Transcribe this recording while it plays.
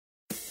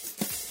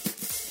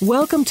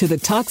Welcome to the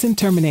Toxin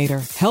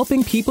Terminator,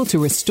 helping people to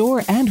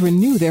restore and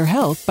renew their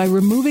health by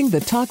removing the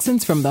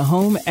toxins from the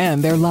home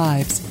and their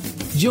lives.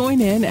 Join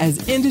in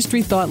as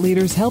industry thought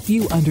leaders help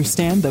you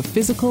understand the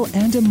physical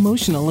and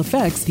emotional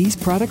effects these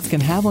products can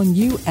have on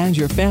you and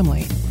your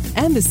family,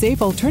 and the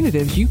safe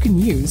alternatives you can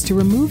use to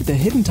remove the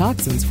hidden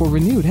toxins for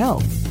renewed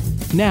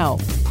health. Now,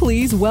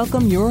 please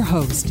welcome your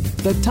host,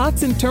 the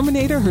Toxin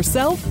Terminator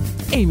herself,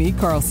 Amy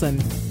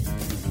Carlson.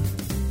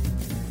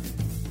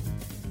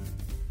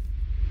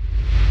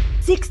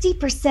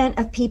 60%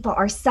 of people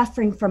are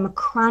suffering from a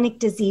chronic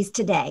disease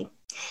today.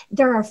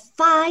 There are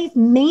 5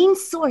 main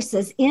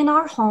sources in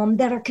our home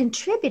that are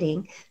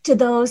contributing to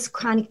those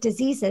chronic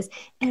diseases,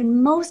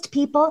 and most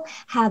people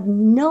have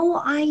no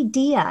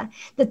idea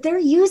that they're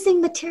using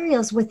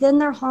materials within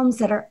their homes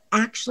that are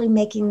actually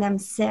making them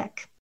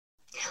sick.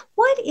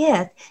 What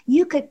if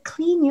you could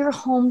clean your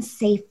home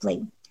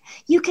safely?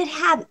 You could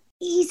have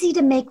easy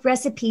to make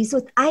recipes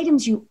with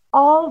items you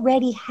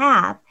already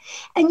have,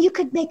 and you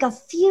could make a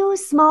few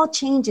small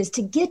changes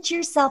to get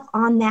yourself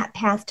on that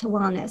path to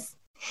wellness.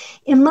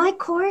 In my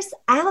course,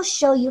 I'll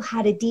show you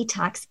how to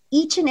detox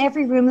each and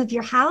every room of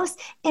your house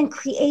and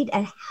create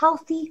a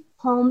healthy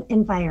home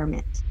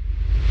environment.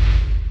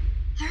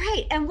 All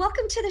right, and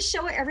welcome to the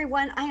show,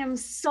 everyone. I am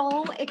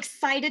so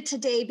excited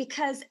today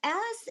because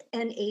as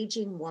an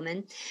aging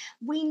woman,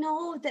 we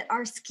know that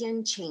our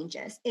skin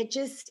changes. It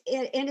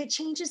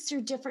changes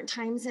through different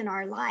times in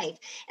our life.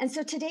 And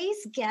so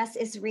today's guest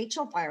is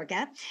Rachel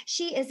Varga.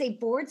 She is a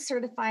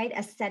board-certified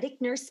aesthetic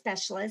nurse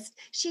specialist.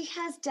 She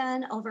has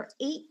done over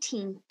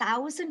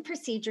 18,000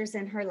 procedures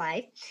in her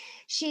life.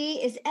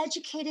 She is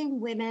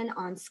educating women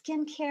on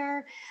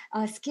skincare,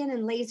 skin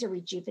and laser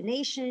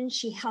rejuvenation.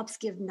 She helps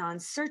give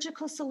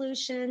non-surgical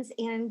solutions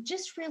and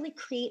just really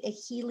create a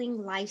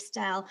healing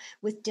lifestyle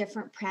with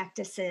different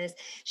practices.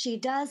 She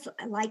does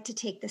like to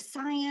take the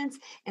science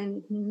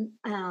and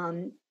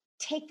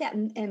take that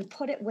and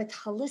put it with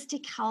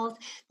holistic health.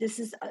 This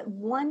is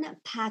one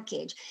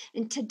package.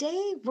 And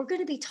today we're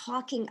going to be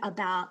talking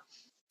about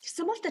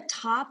some of the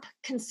top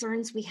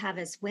concerns we have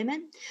as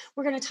women.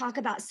 We're going to talk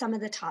about some of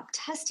the top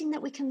testing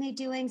that we can be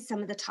doing,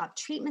 some of the top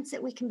treatments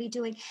that we can be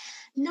doing,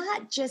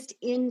 not just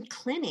in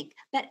clinic,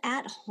 but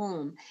at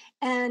home.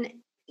 And,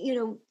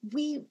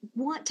 we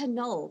want to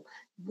know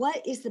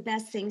what is the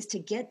best things to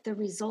get the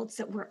results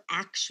that we're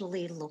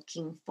actually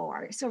looking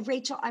for. So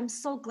Rachel, I'm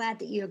so glad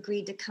that you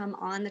agreed to come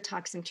on the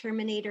Toxin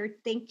Terminator.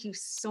 Thank you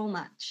so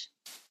much.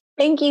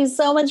 Thank you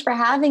so much for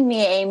having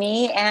me,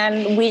 Amy.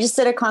 And we just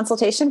did a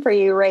consultation for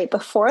you right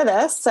before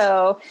this.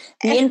 So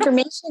the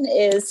information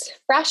is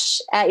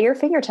fresh at your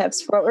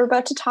fingertips for what we're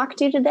about to talk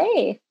to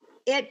today.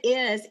 It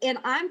is. And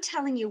I'm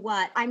telling you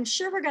what, I'm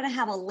sure we're going to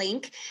have a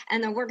link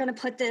and then we're going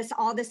to put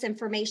all this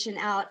information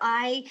out.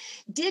 I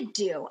did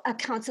do a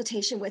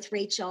consultation with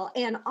Rachel,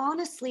 and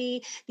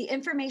honestly, the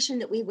information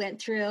that we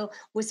went through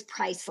was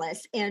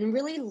priceless, and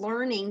really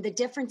learning the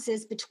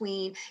differences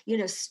between,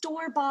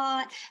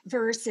 store-bought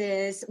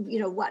versus,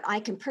 what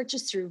I can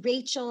purchase through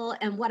Rachel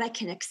and what I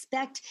can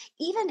expect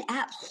even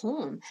at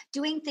home,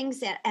 doing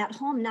things at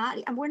home.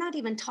 We're not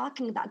even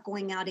talking about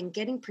going out and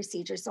getting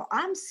procedures. So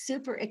I'm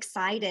super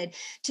excited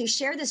to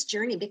share this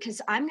journey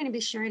because I'm going to be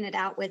sharing it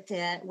out with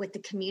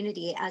the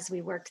community as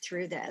we work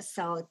through this.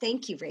 So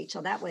thank you,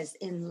 Rachel. That was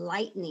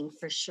enlightening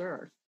for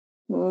sure.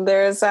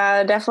 There's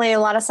definitely a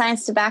lot of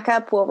science to back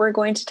up what we're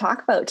going to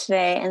talk about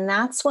today. And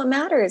that's what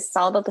matters. It's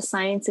all about the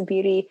science of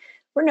beauty.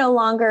 We're no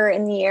longer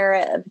in the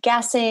era of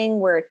guessing.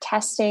 We're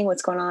testing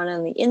what's going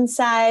on the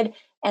inside.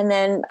 And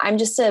then I'm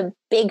just a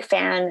big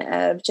fan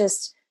of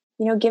just,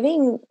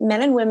 giving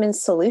men and women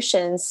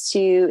solutions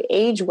to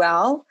age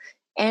well.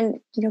 And,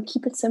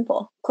 keep it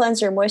simple.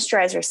 Cleanser,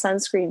 moisturizer,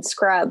 sunscreen,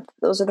 scrub.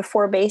 Those are the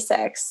 4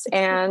 basics,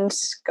 and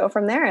go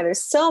from there.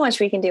 There's so much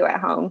we can do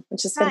at home,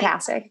 which is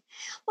fantastic. Right.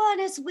 Well,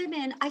 and as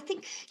women, I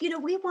think,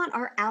 we want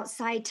our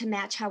outside to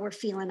match how we're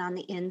feeling on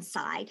the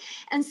inside.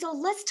 And so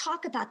let's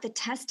talk about the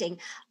testing.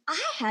 I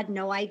had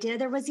no idea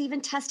there was even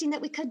testing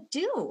that we could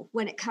do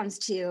when it comes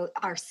to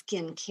our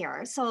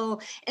skincare. So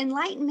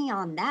enlighten me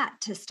on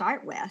that to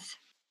start with.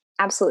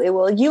 Absolutely.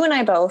 Well, you and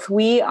I both,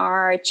 we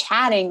are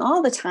chatting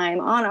all the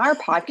time on our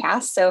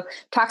podcast. So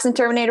Toxin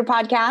Terminator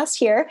podcast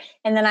here.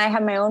 And then I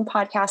have my own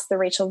podcast, the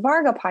Rachel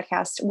Varga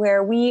podcast,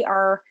 where we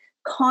are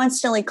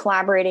constantly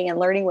collaborating and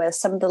learning with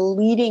some of the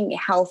leading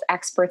health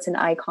experts and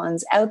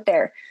icons out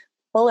there.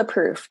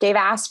 Bulletproof, Dave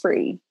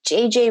Asprey,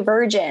 JJ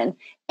Virgin.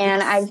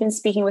 And I've been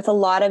speaking with a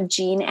lot of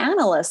gene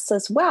analysts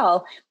as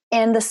well.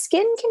 And the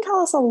skin can tell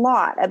us a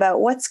lot about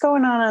what's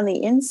going on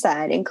the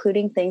inside,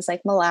 including things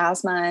like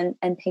melasma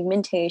and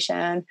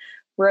pigmentation,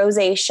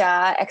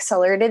 rosacea,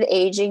 accelerated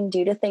aging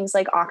due to things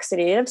like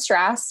oxidative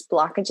stress,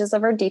 blockages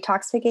of our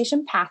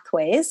detoxification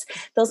pathways.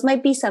 Those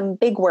might be some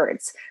big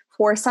words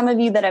for some of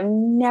you that have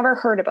never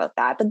heard about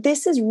that. But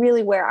this is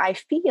really where I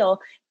feel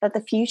that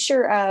the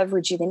future of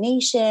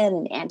rejuvenation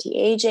and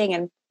anti-aging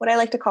and what I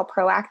like to call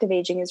proactive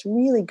aging is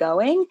really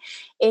going.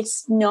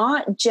 It's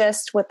not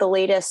just what the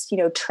latest,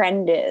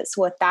 trend is,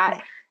 what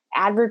that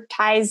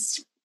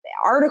advertised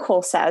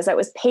article says that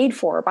was paid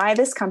for by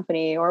this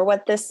company, or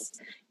what this,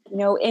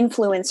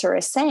 influencer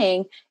is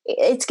saying.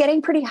 It's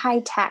getting pretty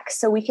high tech.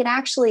 So we can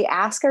actually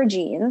ask our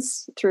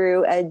genes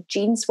through a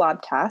gene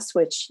swab test,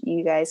 which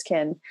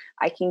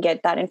I can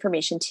get that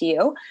information to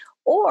you,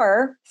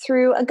 or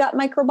through a gut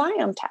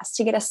microbiome test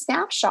to get a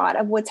snapshot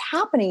of what's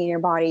happening in your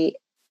body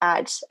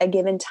at a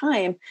given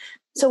time.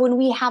 So when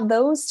we have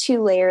those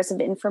two layers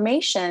of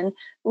information,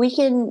 we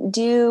can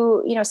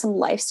do, some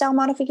lifestyle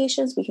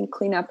modifications. We can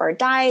clean up our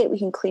diet. We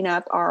can clean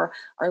up our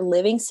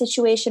living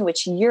situation,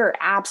 which you're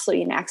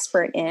absolutely an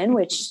expert in,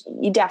 which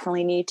you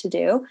definitely need to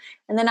do.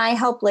 And then I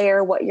help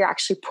layer what you're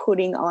actually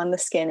putting on the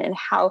skin and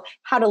how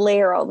to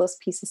layer all those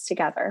pieces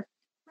together.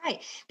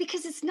 Right.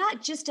 Because it's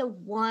not just a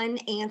one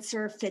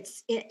answer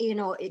fits it,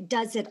 it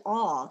does it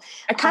all.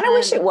 I kind of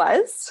wish it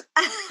was,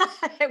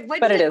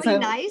 but it isn't.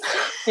 Nice?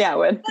 Yeah, it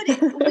would.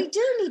 But we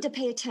do need to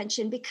pay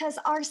attention, because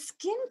our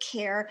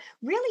skincare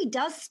really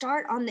does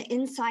start on the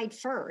inside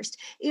first.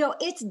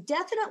 It's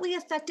definitely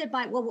affected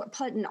by what we're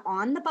putting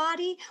on the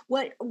body,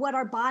 what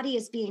our body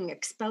is being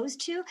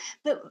exposed to.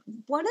 But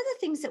one of the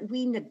things that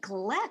we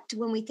neglect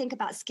when we think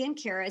about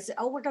skincare is,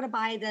 we're going to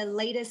buy the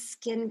latest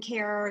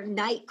skincare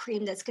night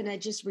cream that's going to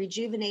just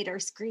rejuvenate our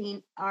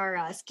skin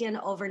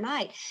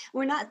overnight.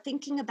 We're not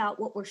thinking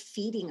about what we're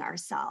feeding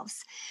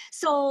ourselves.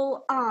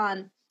 So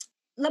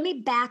let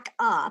me back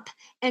up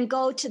and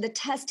go to the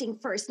testing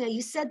first. Now,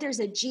 you said there's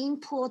a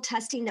gene pool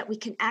testing that we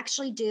can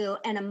actually do,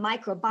 and a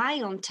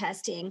microbiome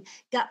testing,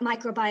 gut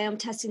microbiome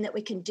testing that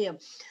we can do.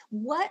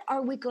 What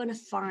are we going to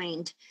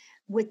find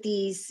with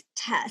these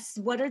tests?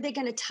 What are they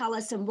going to tell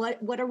us, and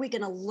what are we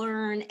going to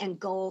learn and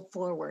go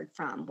forward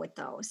from with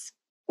those?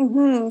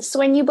 Mm-hmm. So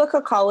when you book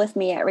a call with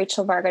me at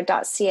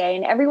rachelvarga.ca,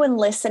 and everyone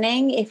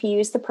listening, if you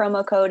use the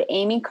promo code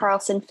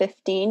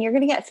AmyCarlson15, you're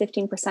going to get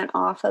 15%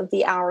 off of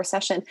the hour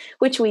session,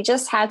 which we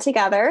just had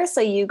together.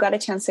 So you got a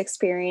chance to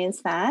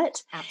experience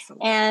that.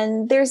 Absolutely.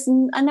 And there's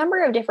a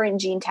number of different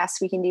gene tests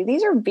we can do.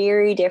 These are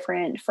very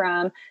different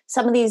from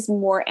some of these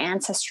more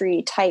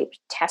ancestry type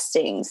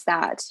testings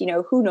that,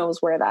 who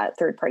knows where that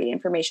third-party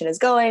information is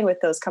going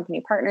with those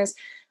company partners.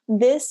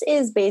 This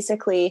is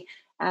basically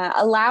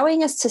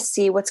allowing us to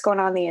see what's going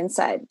on the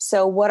inside.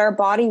 So what our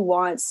body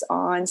wants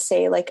on,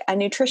 say, like a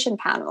nutrition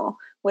panel,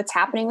 what's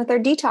happening with our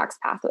detox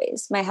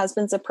pathways. My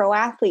husband's a pro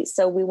athlete,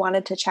 so we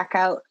wanted to check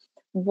out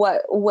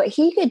what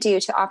he could do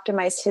to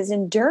optimize his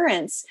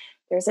endurance.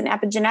 There's an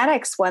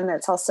epigenetics one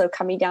that's also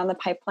coming down the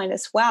pipeline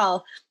as well.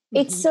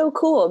 Mm-hmm. It's so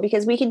cool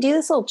because we can do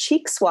this little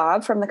cheek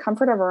swab from the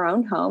comfort of our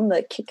own home.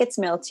 The kit gets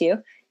mailed to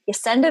you. You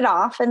send it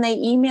off and they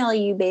email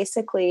you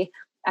basically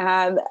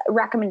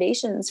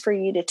recommendations for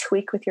you to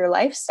tweak with your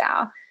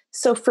lifestyle.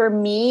 So for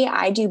me,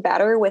 I do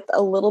better with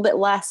a little bit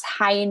less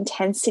high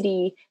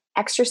intensity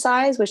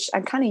exercise, which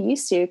I'm kind of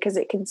used to because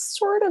it can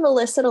sort of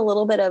elicit a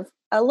little bit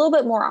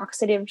more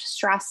oxidative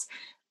stress.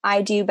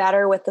 I do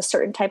better with a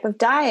certain type of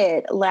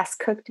diet, less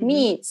cooked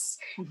meats,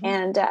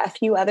 and a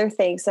few other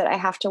things that I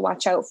have to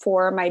watch out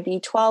for. My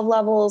B12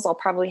 levels, I'll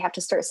probably have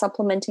to start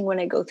supplementing when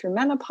I go through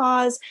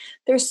menopause.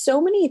 There's so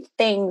many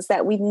things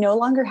that we no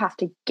longer have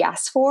to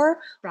guess for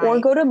or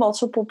go to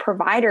multiple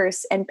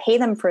providers and pay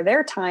them for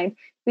their time.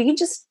 We can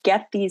just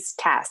get these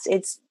tests.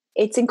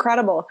 It's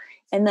incredible.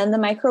 And then the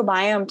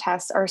microbiome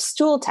tests are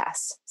stool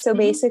tests. So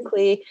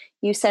basically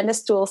you send a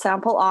stool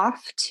sample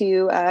off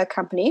to a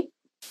company,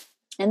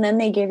 and then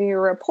they give you a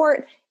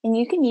report, and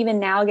you can even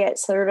now get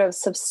sort of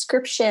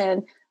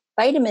subscription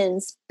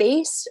vitamins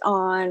based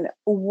on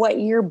what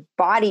your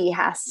body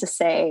has to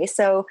say.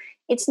 So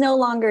it's no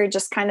longer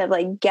just kind of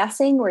like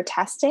guessing or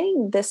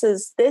testing. This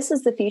is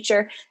the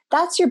future.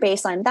 That's your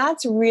baseline.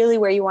 That's really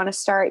where you want to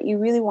start. You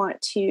really want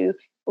to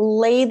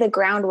lay the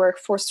groundwork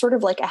for sort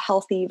of like a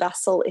healthy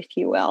vessel, if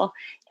you will.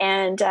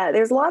 And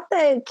there's a lot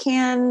that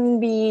can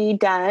be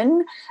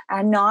done,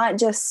 not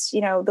just,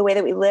 the way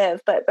that we live,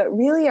 but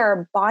really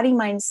our body,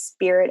 mind,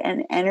 spirit,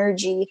 and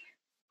energy,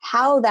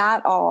 how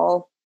that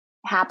all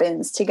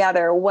happens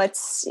together.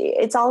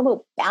 It's all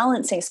about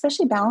balancing,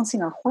 especially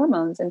balancing our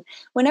hormones. And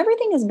when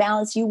everything is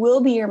balanced, you will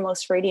be your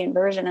most radiant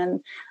version. And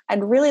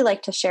I'd really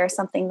like to share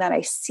something that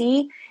I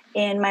see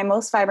in my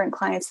most vibrant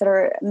clients that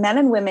are men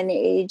and women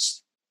aged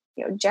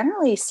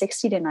generally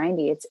 60 to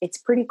 90. It's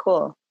pretty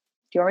cool.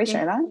 Do you want me to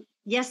share that?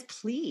 Yes,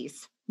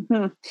 please.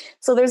 Mm-hmm.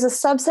 So there's a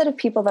subset of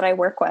people that I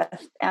work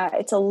with.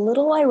 It's a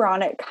little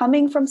ironic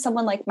coming from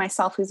someone like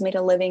myself who's made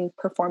a living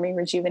performing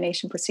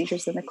rejuvenation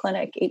procedures in the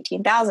clinic,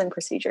 18,000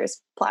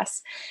 procedures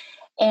plus.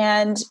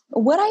 And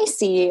what I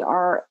see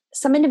are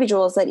some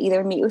individuals that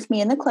either meet with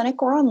me in the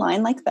clinic or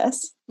online like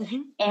this,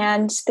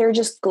 and they're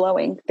just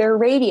glowing. They're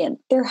radiant.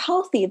 They're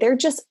healthy. They're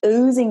just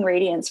oozing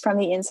radiance from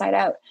the inside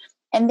out.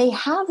 And they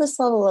have this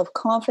level of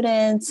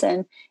confidence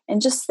and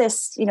just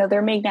this,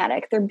 they're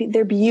magnetic.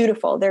 They're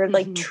beautiful. They're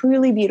like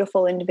truly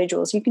beautiful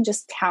individuals. You can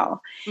just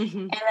tell.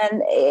 And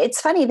then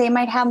it's funny, they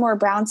might have more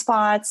brown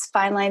spots,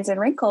 fine lines, and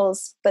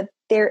wrinkles, but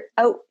they're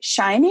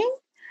outshining.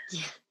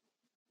 Yeah.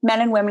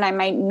 Men and women I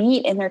might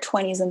meet in their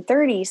 20s and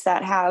 30s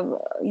that have,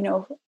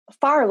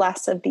 far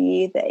less of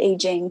the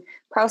aging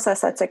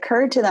process that's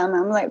occurred to them.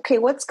 I'm like, okay,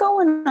 what's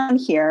going on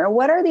here?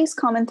 What are these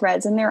common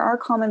threads? And there are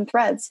common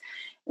threads.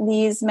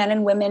 These men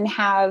and women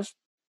have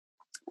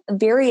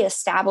very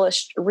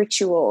established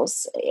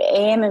rituals,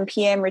 AM and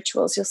PM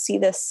rituals. You'll see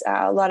this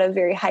a lot of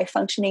very high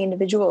functioning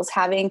individuals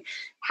having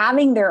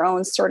their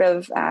own sort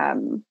of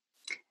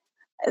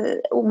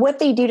what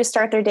they do to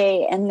start their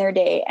day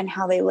and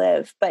how they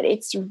live. But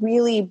it's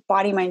really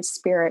body, mind,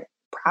 spirit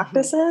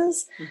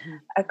practices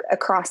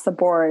across the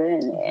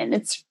board. And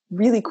it's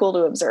really cool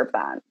to observe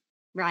that.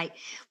 Right.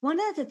 One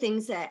of the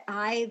things that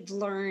I've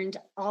learned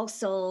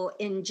also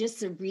in just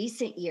the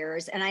recent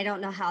years, and I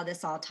don't know how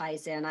this all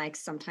ties in, I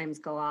sometimes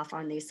go off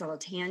on these little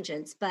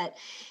tangents, but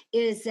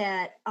is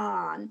that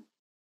our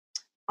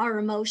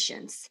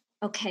emotions.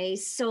 Okay,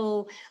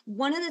 so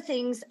one of the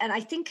things, and I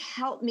think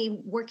helped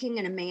me working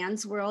in a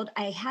man's world,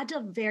 I had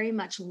to very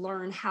much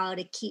learn how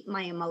to keep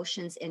my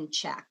emotions in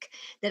check,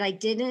 that I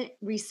didn't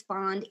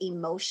respond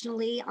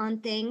emotionally on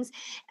things.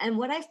 And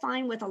what I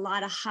find with a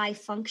lot of high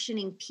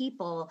functioning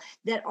people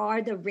that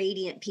are the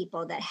radiant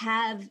people that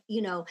have,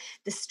 the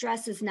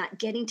stress is not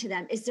getting to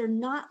them, is they're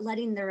not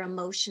letting their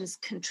emotions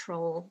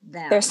control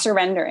them. They're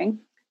surrendering.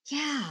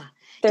 Yeah.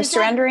 They're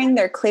surrendering,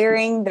 they're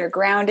clearing, they're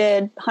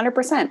grounded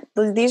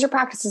 100%. These are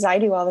practices I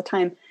do all the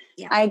time.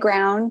 Yeah. I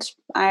ground,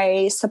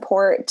 I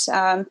support,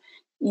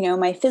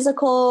 my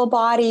physical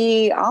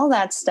body, all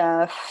that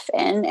stuff.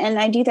 And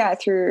I do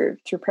that through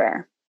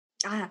prayer.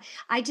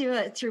 I do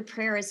it through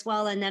prayer as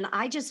well. And then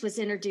I just was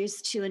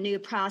introduced to a new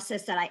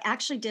process that I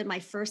actually did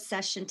my first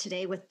session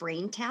today with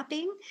brain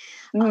tapping.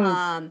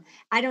 I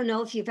don't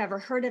know if you've ever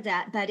heard of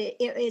that, but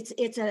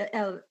it's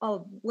a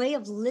way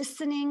of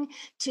listening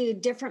to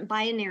different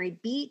binary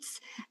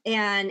beats.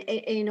 And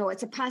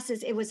it's a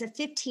process. It was a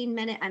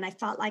 15-minute, and I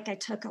felt like I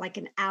took like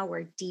an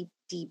hour deep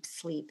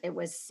sleep. It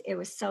was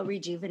so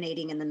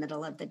rejuvenating in the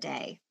middle of the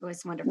day. It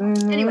was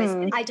wonderful.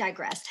 Anyways, I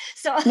digress.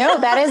 So no,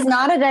 that is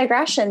not a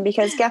digression,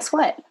 because guess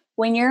what?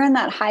 When you're in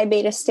that high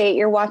beta state,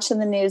 you're watching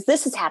the news,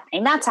 this is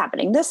happening, that's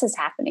happening, this is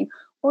happening.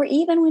 Or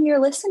even when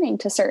you're listening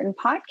to certain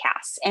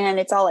podcasts and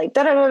it's all like,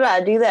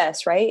 do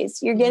this, right?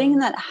 You're getting in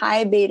that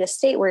high beta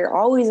state where you're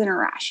always in a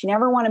rush. You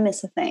never want to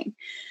miss a thing.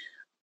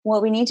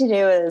 What we need to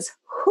do is,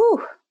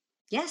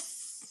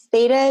 yes,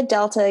 theta,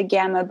 delta,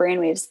 gamma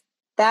brainwaves.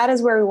 That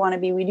is where we want to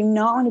be. We do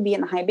not want to be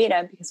in the high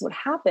beta, because what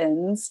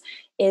happens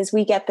is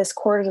we get this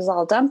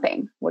cortisol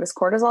dumping. What does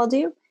cortisol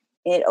do?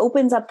 It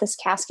opens up this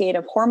cascade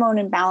of hormone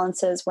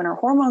imbalances. When our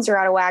hormones are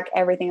out of whack,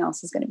 everything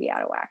else is going to be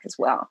out of whack as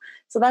well.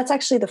 So that's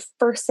actually the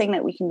first thing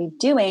that we can be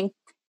doing.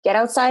 Get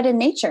outside in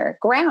nature,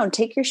 ground,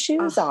 take your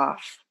shoes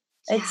off.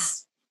 Yeah.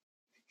 It's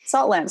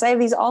salt lamps. I have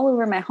these all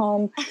over my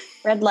home.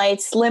 Red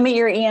lights, limit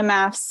your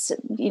EMFs,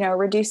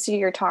 reduce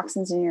your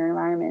toxins in your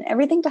environment,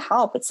 everything to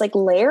help. It's like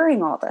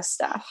layering all this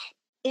stuff.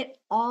 It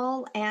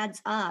all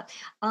adds up.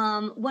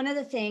 One of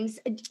the things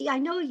I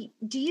know,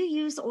 do you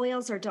use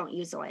oils or don't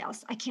use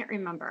oils? I can't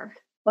remember.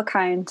 What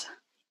kind?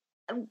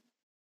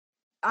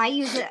 I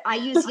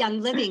use Young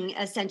Living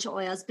essential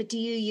oils, but do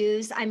you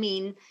use,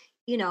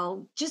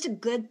 just a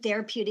good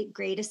therapeutic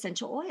grade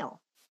essential oil?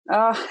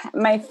 Oh,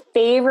 my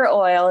favorite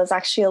oil is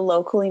actually a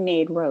locally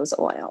made rose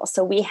oil.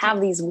 So we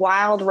have these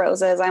wild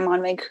roses. I'm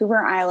on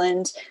Vancouver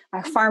Island.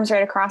 Our farm's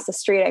right across the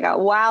street. I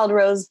got wild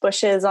rose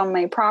bushes on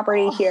my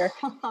property here.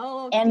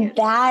 And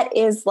that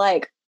is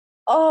like,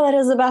 that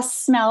is the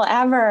best smell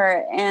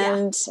ever.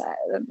 And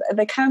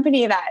the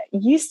company that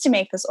used to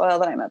make this oil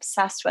that I'm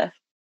obsessed with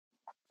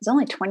is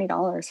only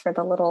 $20 for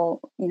the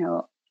little,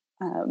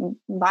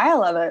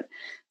 vial of it.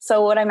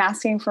 So what I'm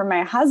asking for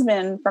my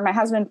husband for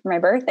my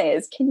birthday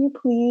is, can you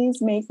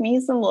please make me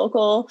some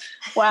local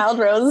wild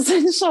rose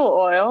essential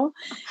oil?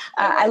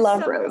 I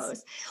love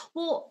rose.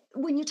 Well,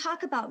 when you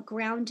talk about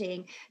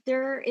grounding,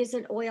 there is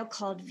an oil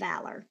called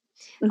Valor.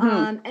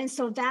 And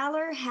so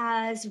Valor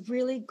has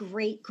really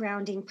great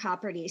grounding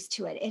properties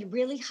to it. It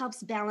really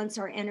helps balance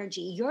our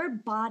energy. Your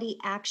body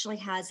actually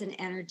has an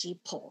energy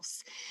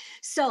pulse.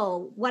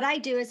 So what I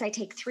do is I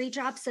take 3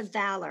 drops of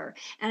Valor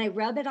and I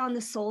rub it on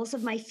the soles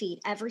of my feet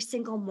every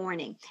single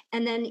morning.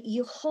 And then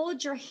you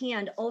hold your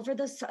hand over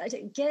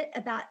get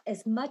about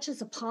as much as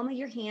the palm of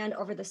your hand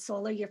over the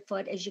sole of your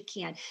foot as you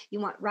can.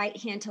 You want right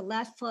hand to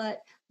left foot,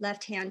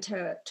 left hand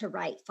to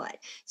right foot.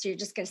 So you're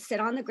just going to sit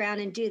on the ground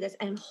and do this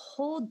and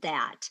hold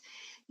that.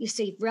 You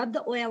rub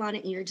the oil on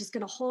it and you're just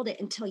going to hold it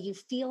until you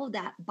feel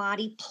that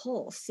body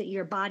pulse,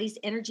 your body's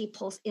energy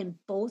pulse in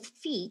both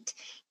feet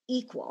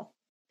equal.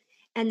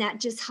 And that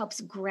just helps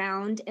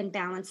ground and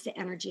balance the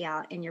energy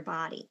out in your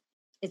body.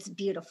 It's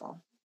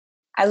beautiful.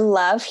 I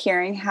love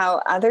hearing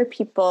how other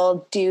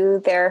people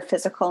do their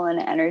physical and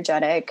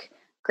energetic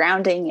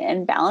grounding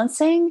and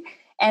balancing.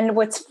 And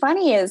what's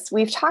funny is,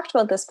 we've talked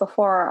about this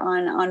before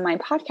on my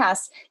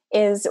podcast,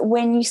 is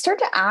when you start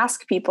to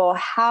ask people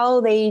how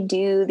they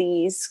do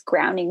these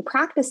grounding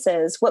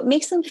practices, what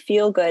makes them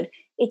feel good,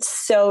 it's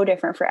so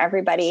different for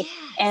everybody. Yes.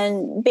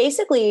 And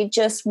basically,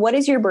 just what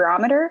is your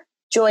barometer?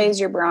 Joy is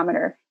your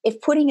barometer. If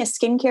putting a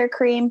skincare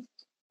cream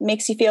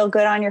makes you feel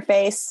good on your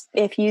face,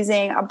 if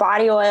using a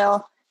body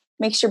oil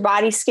makes your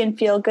body skin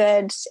feel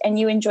good, and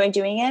you enjoy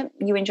doing it,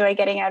 you enjoy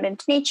getting out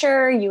into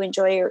nature, you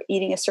enjoy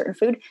eating a certain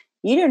food,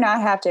 you do not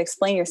have to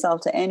explain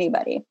yourself to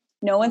anybody.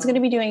 No one's going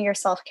to be doing your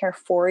self-care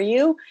for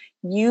you.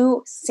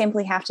 You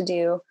simply have to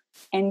do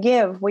and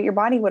give what your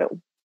body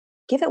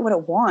give it what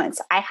it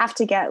wants. I have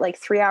to get like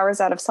 3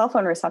 hours out of cell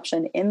phone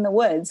reception in the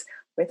woods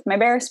with my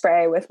bear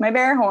spray, with my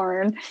bear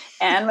horn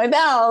and my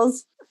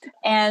bells,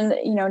 and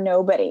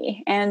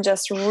nobody. And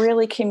just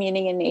really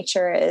communing in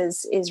nature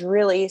is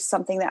really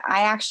something that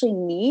I actually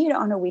need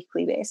on a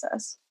weekly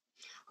basis.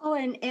 Oh,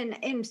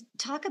 and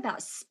talk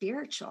about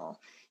spiritual.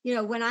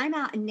 When I'm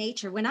out in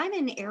nature, when I'm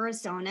in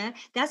Arizona,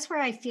 that's where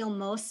I feel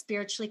most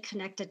spiritually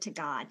connected to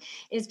God,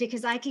 is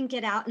because I can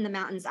get out in the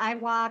mountains. I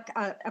walk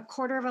a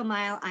quarter of a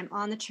mile, I'm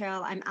on the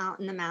trail, I'm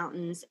out in the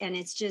mountains. And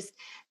it's just,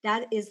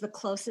 that is the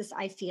closest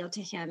I feel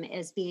to him,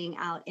 is being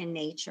out in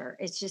nature.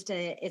 It's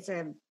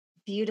a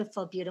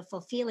beautiful,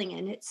 beautiful feeling.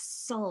 And it's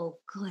so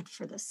good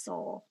for the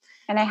soul.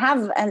 And I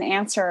have an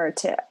answer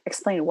to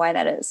explain why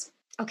that is.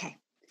 Okay.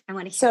 I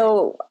want to hear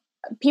So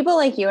people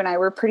like you and I,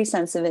 we're pretty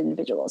sensitive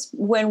individuals.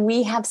 When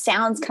we have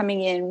sounds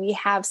coming in, we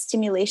have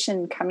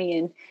stimulation coming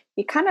in,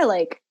 you kind of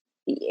like,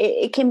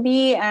 it can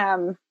be,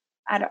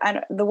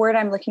 the word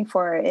I'm looking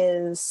for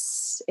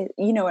is,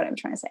 you know what I'm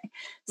trying to say.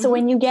 So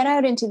when you get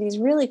out into these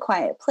really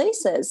quiet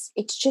places,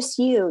 it's just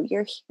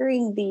you're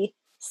hearing the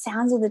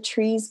sounds of the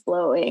trees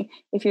blowing.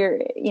 If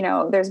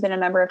there's been a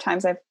number of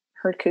times I've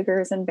heard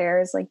cougars and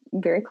bears like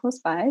very close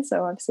by.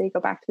 So obviously you go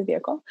back to the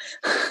vehicle.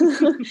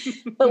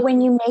 But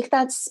when you make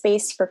that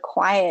space for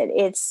quiet,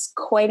 it's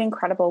quite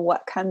incredible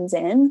what comes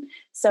in.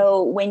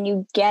 So when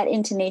you get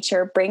into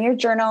nature, bring your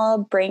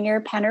journal, bring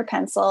your pen or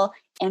pencil,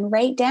 and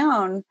write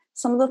down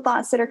some of the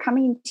thoughts that are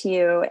coming to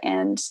you.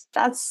 And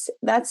that's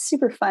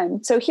super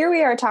fun. So here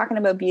we are talking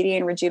about beauty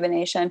and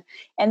rejuvenation.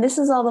 And this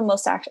is all the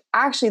most,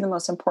 actually the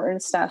most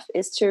important stuff,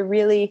 is to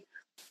really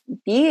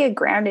be a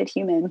grounded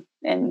human.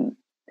 And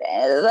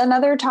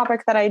another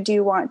topic that I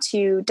do want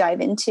to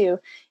dive into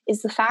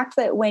is the fact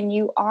that when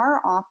you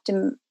are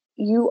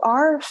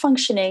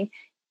functioning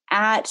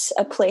at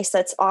a place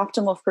that's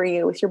optimal for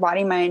you with your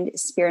body, mind,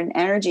 spirit, and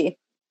energy,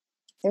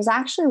 there's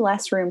actually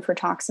less room for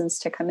toxins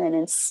to come in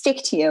and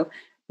stick to you,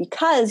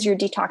 because your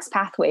detox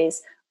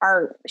pathways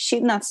are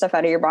shooting that stuff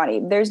out of your body.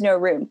 There's no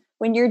room.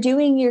 When you're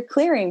doing your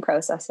clearing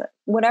process,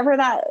 whatever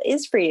that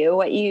is for you,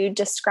 what you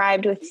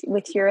described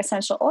with your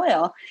essential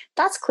oil,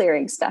 that's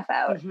clearing stuff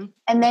out. Mm-hmm.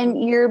 And then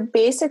you're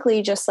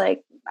basically just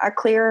like a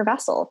clearer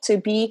vessel to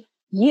be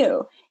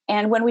you.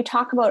 And when we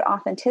talk about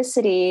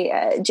authenticity,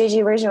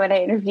 JJ Virgin, when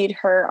I interviewed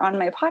her on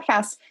my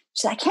podcast,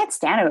 she said, I can't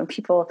stand it when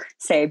people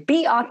say,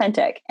 be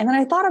authentic. And then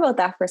I thought about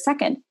that for a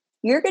second.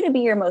 You're going to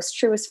be your most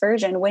truest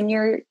version when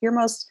you're your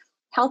most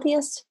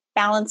healthiest,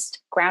 balanced,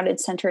 grounded,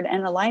 centered,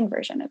 and aligned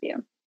version of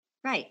you.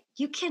 Right.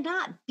 You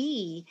cannot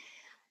be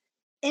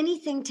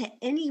anything to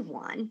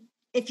anyone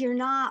if you're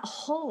not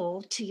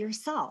whole to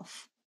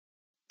yourself.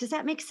 Does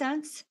that make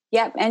sense?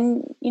 Yep.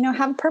 And,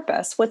 have a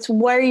purpose. What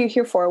are you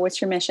here for? What's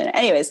your mission?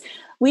 Anyways,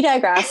 we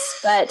digress,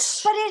 but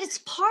it's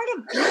part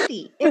of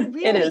beauty. It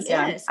really it is.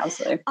 Yeah,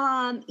 absolutely.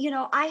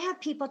 I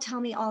have people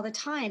tell me all the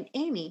time,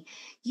 Amy,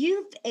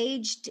 you've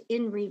aged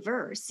in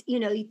reverse.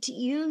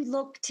 You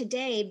look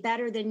today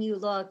better than you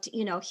looked,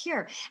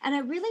 here. And I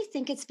really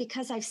think it's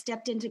because I've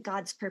stepped into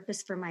God's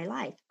purpose for my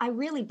life. I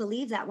really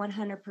believe that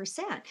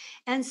 100%.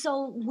 And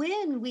so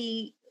when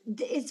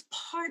it's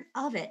part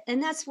of it.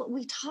 And that's what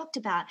we talked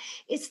about.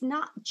 It's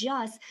not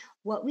just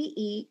what we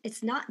eat.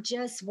 It's not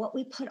just what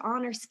we put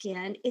on our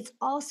skin. It's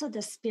also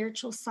the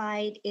spiritual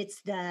side.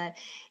 It's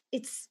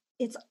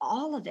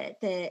all of it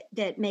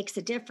that makes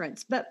a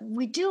difference. But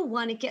we do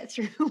want to get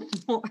through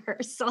more.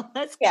 So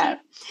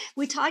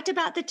we talked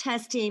about the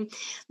testing.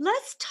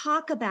 Let's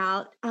talk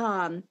about,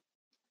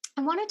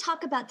 I want to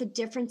talk about the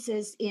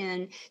differences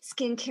in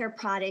skincare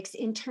products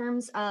in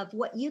terms of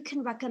what you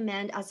can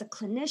recommend as a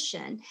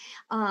clinician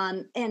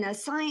and a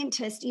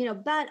scientist,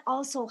 but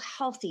also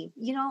healthy.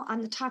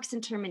 I'm the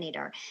toxin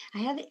terminator. I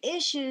have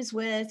issues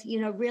with,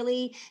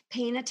 really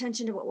paying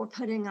attention to what we're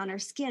putting on our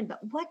skin, but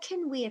what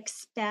can we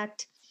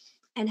expect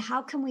and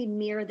how can we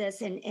mirror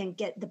this and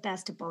get the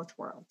best of both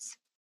worlds?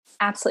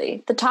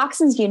 Absolutely. The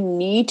toxins you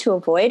need to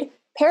avoid: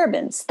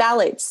 parabens,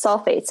 phthalates,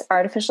 sulfates,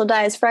 artificial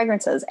dyes,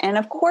 fragrances, and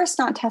of course,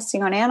 not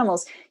testing on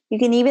animals. You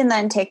can even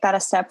then take that a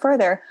step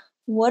further.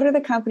 What are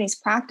the company's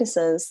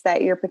practices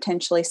that you're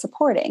potentially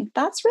supporting?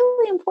 That's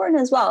really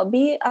important as well.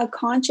 Be a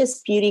conscious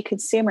beauty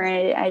consumer.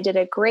 I did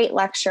a great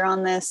lecture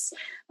on this,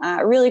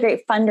 a really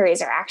great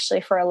fundraiser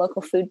actually for a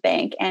local food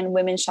bank and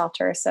women's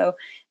shelter. So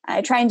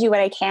I try and do what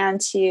I can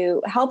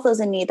to help those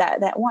in need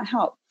that want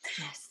help.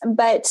 Yes.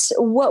 But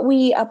what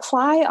we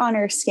apply on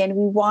our skin,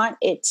 we want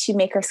it to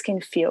make our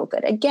skin feel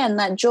good. Again,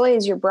 that joy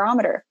is your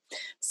barometer.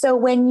 So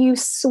when you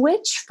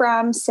switch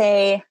from,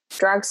 say,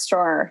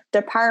 drugstore,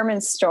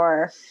 department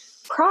store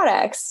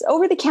products,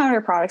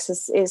 over-the-counter products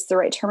is the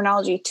right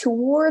terminology,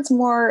 towards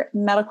more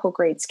medical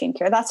grade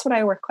skincare. That's what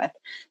I work with.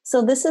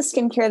 So this is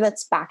skincare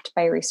that's backed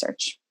by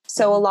research.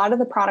 So a lot of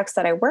the products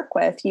that I work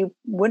with, you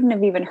wouldn't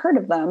have even heard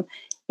of them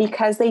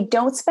because they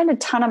don't spend a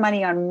ton of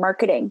money on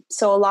marketing.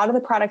 So a lot of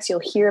the products you'll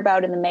hear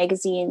about in the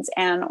magazines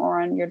and or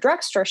on your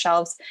drugstore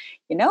shelves,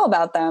 you know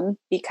about them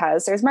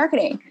because there's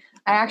marketing.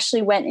 I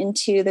actually went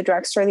into the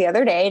drugstore the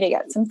other day to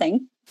get something.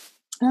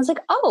 And I was like,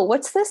 oh,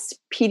 what's this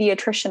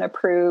pediatrician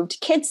approved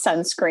kids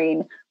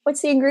sunscreen?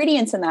 What's the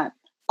ingredients in that?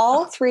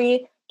 All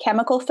 3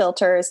 chemical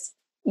filters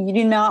you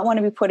do not want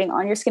to be putting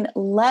on your skin,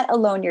 let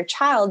alone your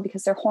child,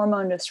 because they're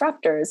hormone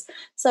disruptors.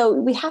 So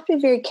we have to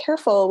be very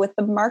careful with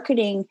the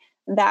marketing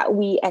that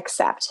we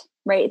accept,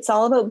 right? It's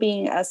all about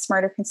being a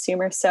smarter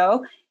consumer.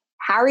 So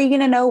how are you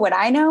going to know what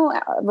I know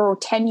over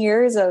 10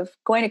 years of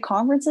going to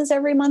conferences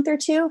every month or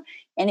two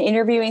and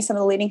interviewing some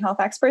of the leading health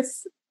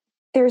experts?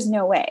 There's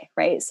no way,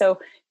 right? So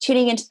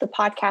tuning into the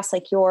podcast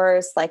like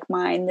yours, like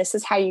mine, this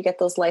is how you get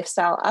those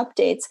lifestyle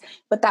updates.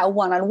 But that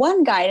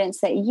one-on-one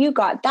guidance that you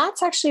got,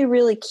 that's actually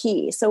really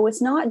key. So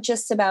it's not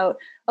just about,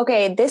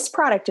 okay, this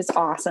product is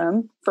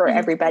awesome for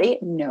everybody.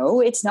 No,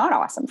 it's not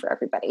awesome for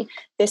everybody.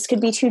 This could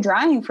be too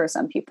drying for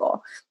some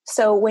people.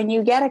 So when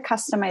you get a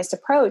customized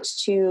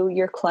approach to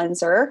your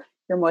cleanser,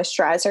 your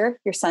moisturizer,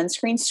 your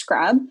sunscreen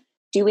scrub,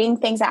 doing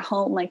things at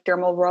home like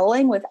dermal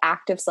rolling with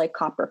actives like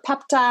copper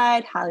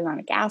peptide,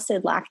 hyaluronic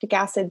acid, lactic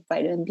acid,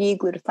 vitamin B,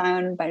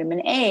 glutathione, vitamin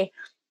A,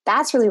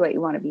 that's really what you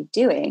want to be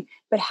doing.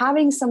 But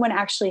having someone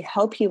actually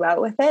help you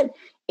out with it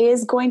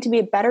is going to be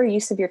a better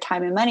use of your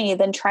time and money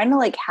than trying to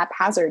like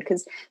haphazard.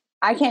 Because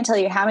I can't tell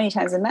you how many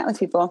times I've met with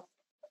people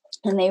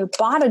and they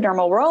bought a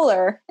dermal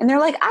roller and they're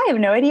like, I have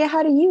no idea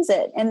how to use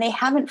it. And they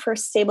haven't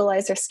first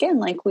stabilized their skin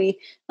like we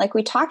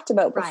talked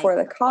about before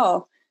the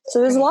call. So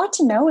there's a lot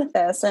to know with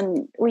this.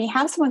 And when you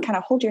have someone kind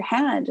of hold your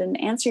hand and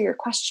answer your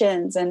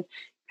questions and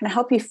kind of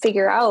help you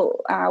figure out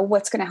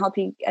what's going to help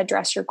you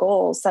address your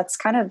goals, that's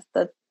kind of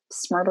the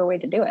smarter way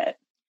to do it.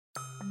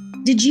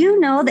 Did you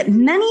know that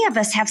many of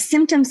us have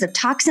symptoms of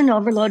toxin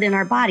overload in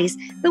our bodies,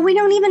 but we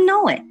don't even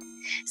know it?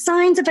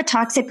 Signs of a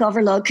toxic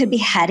overload could be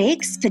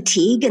headaches,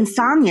 fatigue,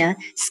 insomnia,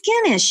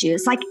 skin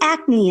issues like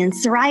acne and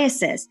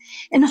psoriasis,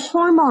 and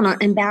hormonal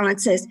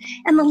imbalances,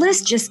 and the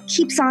list just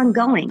keeps on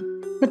going.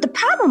 But the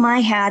problem I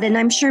had, and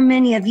I'm sure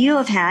many of you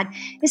have had,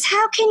 is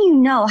how can you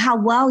know how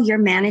well you're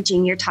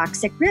managing your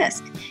toxic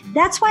risk?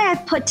 That's why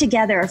I've put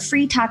together a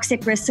free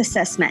toxic risk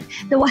assessment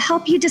that will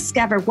help you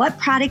discover what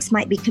products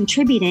might be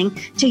contributing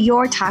to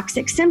your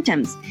toxic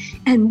symptoms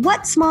and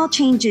what small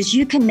changes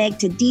you can make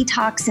to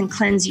detox and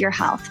cleanse your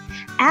health.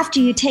 After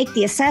you take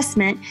the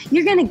assessment,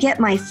 you're going to get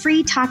my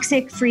free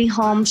toxic-free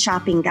home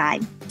shopping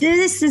guide.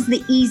 This is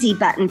the easy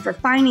button for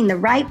finding the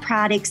right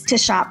products to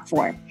shop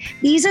for.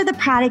 These are the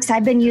products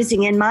I've been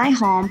using in my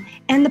home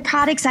and the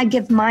products I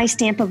give my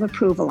stamp of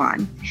approval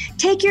on.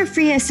 Take your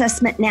free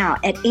assessment now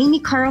at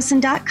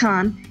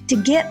amycarlson.com to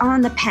get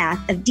on the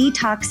path of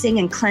detoxing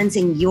and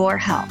cleansing your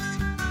health.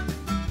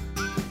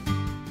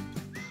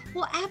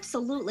 Well,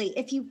 absolutely.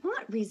 If you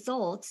want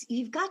results,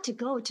 you've got to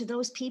go to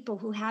those people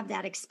who have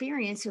that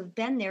experience, who have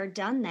been there,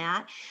 done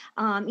that,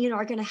 are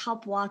going to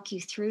help walk you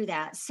through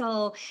that.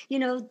 So,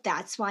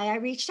 that's why I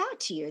reached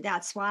out to you.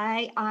 That's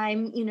why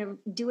I'm,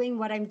 doing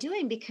what I'm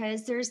doing,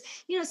 because there's,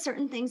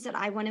 certain things that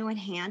I want to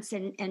enhance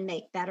and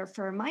make better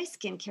for my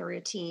skincare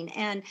routine.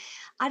 And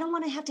I don't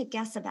want to have to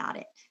guess about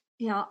it.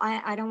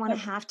 I don't want to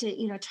have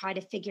to, try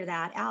to figure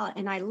that out.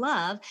 And I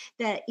love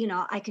that,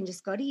 I can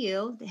just go to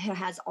you who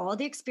has all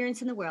the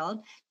experience in the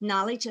world,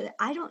 knowledge that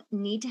I don't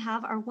need to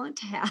have or want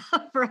to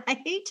have,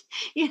 right?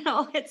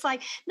 It's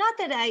like, not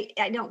that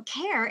I don't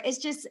care. It's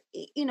just,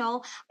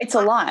 it's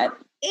a lot.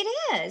 It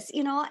is,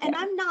 and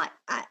I'm not,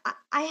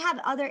 I have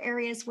other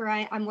areas where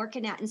I'm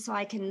working at. And so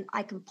I can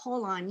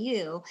pull on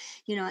you,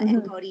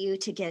 and go to you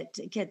to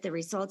get the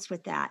results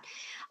with that.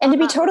 And to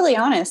be totally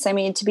honest,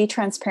 to be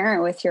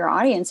transparent with your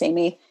audience,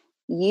 Amy,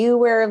 you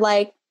were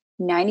like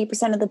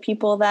 90% of the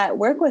people that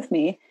work with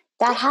me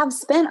that have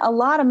spent a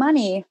lot of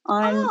money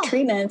on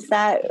treatments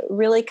that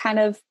really kind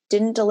of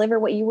didn't deliver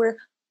what you were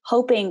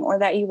hoping or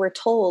that you were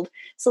told.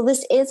 So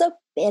this is a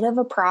bit of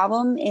a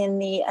problem in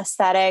the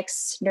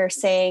aesthetics,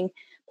 nursing,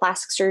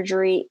 plastic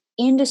surgery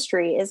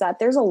industry, is that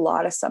there's a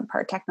lot of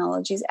subpar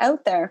technologies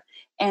out there.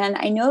 And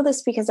I know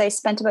this because I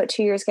spent about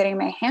 2 years getting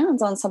my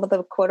hands on some of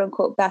the quote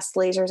unquote best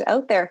lasers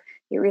out there.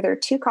 They're either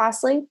too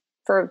costly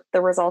for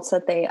the results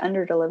that they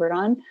underdelivered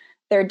on.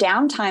 Their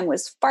downtime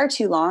was far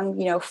too long,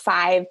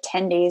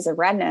 5-10 days of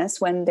redness,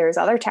 when there's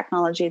other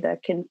technology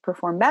that can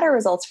perform better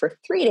results for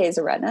 3 days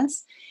of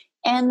redness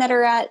and that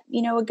are at,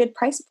 a good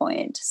price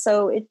point.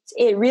 So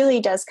it really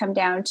does come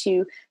down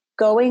to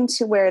going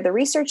to where the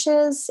research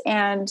is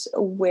and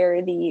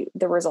where the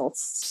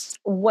results,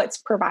 what's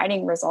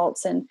providing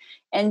results,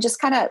 and just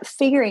kind of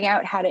figuring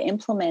out how to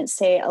implement,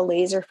 say, a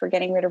laser for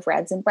getting rid of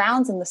reds and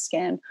browns in the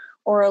skin,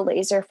 or a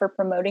laser for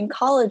promoting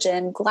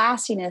collagen,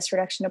 glassiness,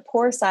 reduction of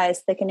pore size,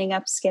 thickening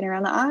up skin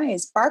around the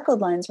eyes, barcode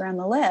lines around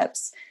the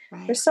lips.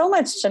 Right. There's so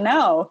much to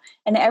know.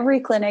 And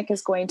every clinic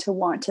is going to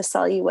want to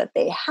sell you what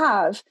they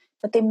have,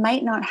 but they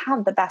might not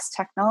have the best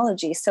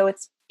technology. So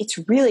it's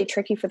really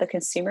tricky for the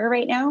consumer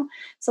right now.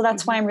 So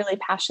that's why I'm really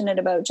passionate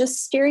about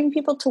just steering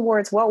people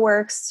towards what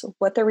works,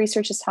 what the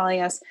research is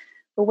telling us,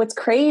 But what's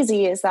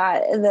crazy is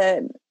that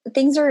the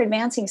things are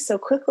advancing so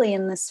quickly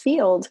in this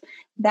field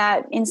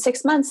that in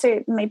 6 months,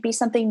 there might be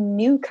something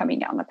new coming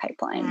down the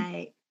pipeline.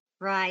 Right.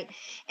 Right.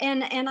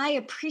 And I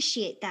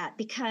appreciate that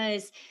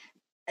because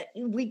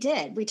we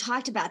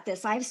talked about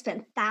this. I've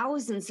spent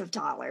thousands of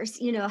dollars,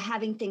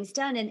 having things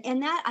done.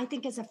 And that I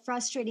think is a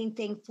frustrating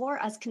thing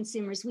for us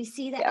consumers. We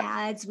see the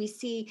ads, we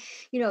see,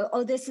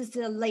 oh, this is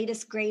the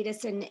latest,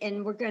 greatest,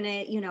 and we're going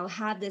to,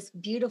 have this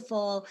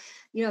beautiful,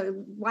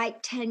 wipe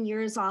 10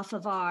 years off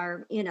of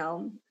our,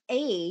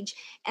 age,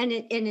 and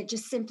it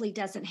just simply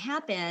doesn't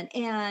happen.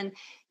 And,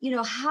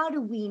 how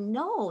do we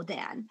know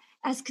then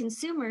as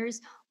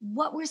consumers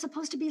what we're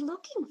supposed to be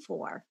looking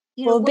for?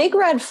 Well, a big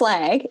red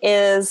flag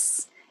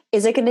is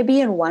it going to be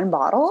in one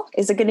bottle?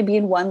 Is it going to be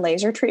in one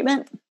laser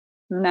treatment?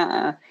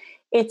 Nah.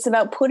 It's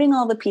about putting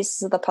all the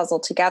pieces of the puzzle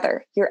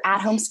together. Your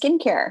at-home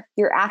skincare,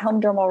 your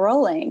at-home dermal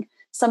rolling,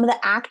 some of the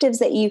actives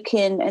that you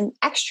can, and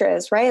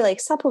extras, right?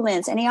 Like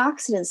supplements,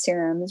 antioxidant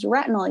serums,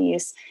 retinol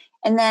use,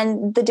 and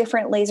then the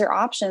different laser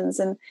options.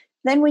 And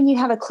then when you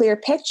have a clear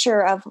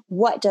picture of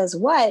what does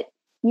what,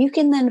 you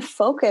can then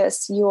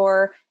focus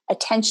your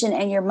attention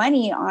and your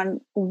money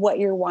on what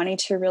you're wanting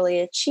to really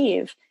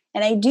achieve.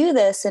 And I do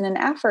this in an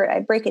effort, I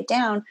break it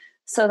down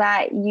so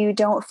that you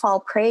don't fall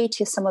prey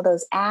to some of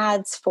those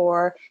ads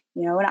for,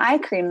 an eye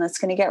cream that's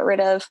going to get rid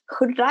of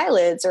hooded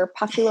eyelids or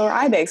puffy lower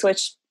eye bags,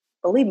 which,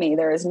 believe me,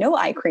 there is no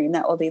eye cream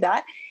that will do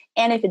that.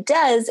 And if it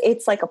does,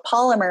 it's like a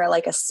polymer,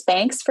 like a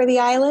Spanx for the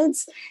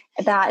eyelids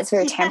that is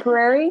very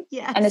temporary.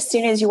 Yes. And as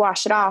soon as you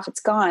wash it off,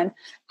 it's gone.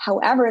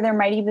 However, there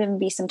might even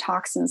be some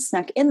toxins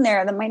snuck in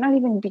there that might not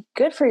even be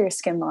good for your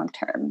skin long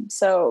term.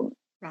 So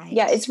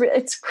yeah, it's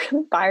really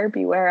buyer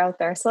beware out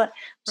there. So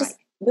just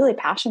really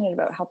passionate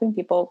about helping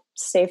people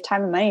save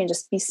time and money and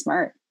just be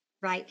smart.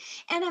 Right.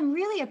 And I'm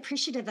really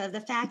appreciative of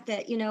the fact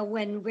that,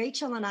 when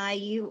Rachel and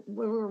we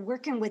were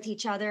working with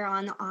each other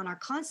on our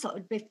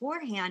consult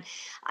beforehand,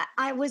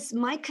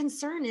 my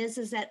concern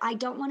is that I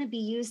don't want to be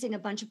using a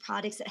bunch of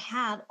products that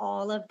have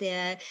all of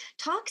the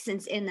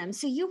toxins in them.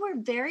 So you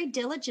were very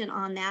diligent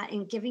on that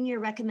and giving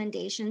your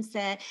recommendations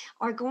that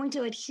are going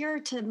to adhere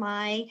to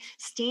my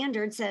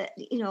standards that,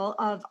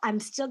 of I'm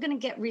still going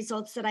to get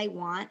results that I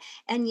want.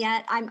 And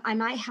yet I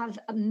might have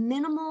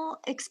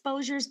minimal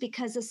exposures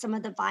because of some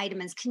of the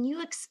vitamins. Can you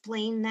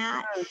explain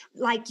that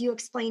like you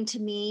explained to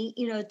me,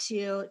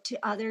 to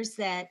others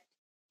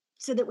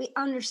so that we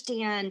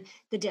understand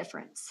the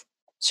difference?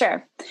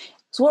 Sure.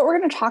 So what we're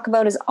going to talk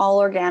about is all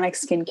organic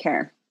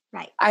skincare.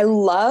 Right. I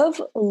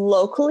love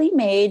locally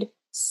made,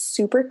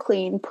 super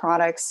clean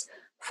products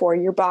for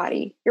your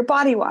body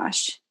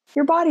wash,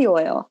 your body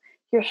oil,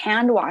 your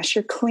hand wash,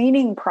 your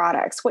cleaning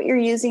products, what you're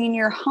using in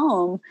your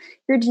home,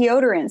 your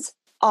deodorants.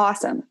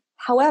 Awesome.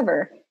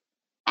 However,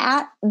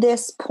 at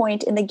this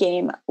point in the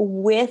game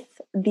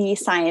with the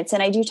science,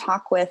 and I do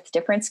talk with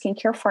different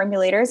skincare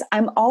formulators,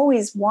 I'm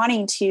always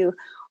wanting to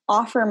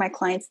offer my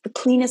clients the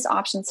cleanest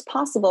options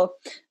possible.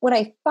 What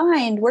I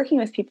find working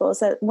with people is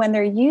that when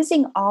they're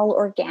using all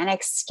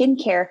organic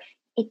skincare,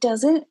 it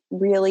doesn't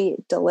really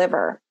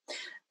deliver.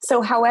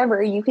 So,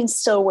 however, you can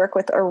still work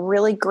with a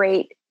really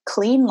great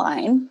clean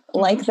line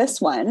like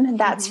this one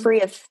that's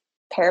free of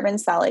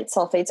parabens, phthalates,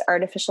 sulfates,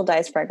 artificial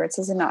dyes,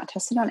 fragrances, and not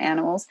tested on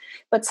animals.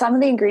 But some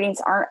of the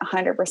ingredients aren't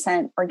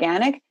 100%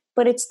 organic,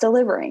 but it's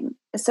delivering.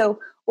 So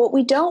what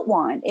we don't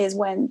want is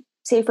when,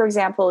 say, for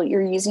example,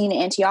 you're using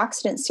an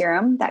antioxidant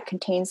serum that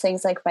contains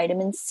things like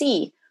vitamin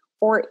C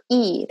or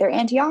E, they're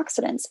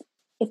antioxidants.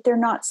 If they're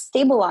not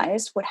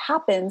stabilized, what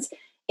happens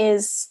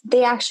is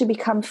they actually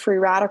become free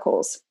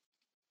radicals.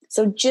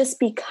 So just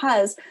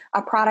because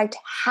a product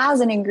has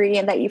an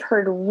ingredient that you've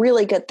heard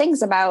really good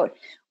things about,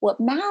 what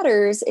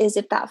matters is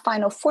if that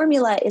final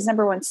formula is,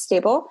 number one,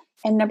 stable,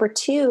 and number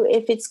two,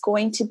 if it's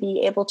going to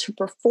be able to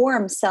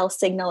perform cell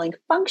signaling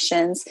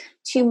functions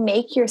to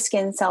make your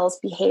skin cells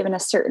behave in a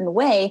certain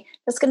way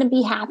that's going to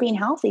be happy and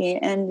healthy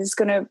and is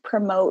going to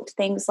promote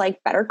things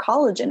like better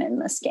collagen in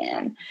the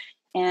skin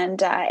and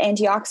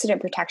antioxidant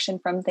protection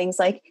from things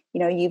like,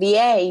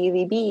 UVA,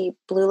 UVB,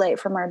 blue light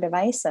from our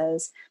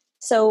devices.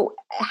 So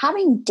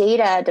having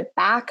data to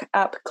back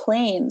up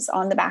claims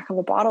on the back of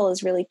a bottle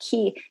is really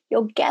key.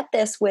 You'll get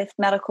this with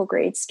medical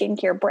grade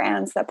skincare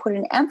brands that put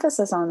an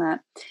emphasis on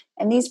that.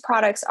 And these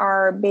products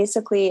are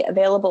basically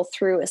available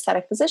through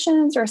aesthetic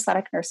physicians or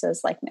aesthetic nurses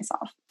like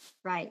myself.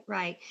 Right.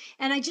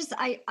 And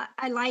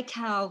I like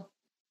how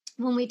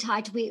when we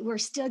talked, we're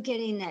still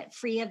getting that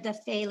free of the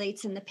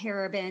phthalates and the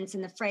parabens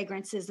and the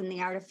fragrances and the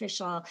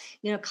artificial,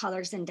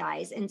 colors and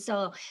dyes. And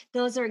so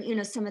those are,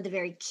 some of the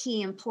very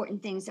key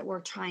important things that we're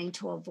trying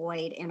to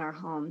avoid in our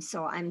homes.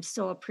 So I'm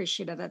so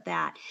appreciative of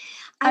that.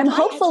 I'm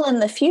hopeful in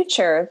the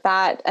future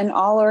that an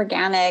all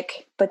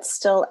organic, but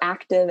still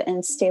active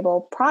and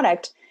stable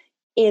product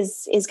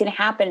is going to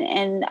happen.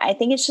 And I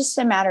think it's just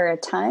a matter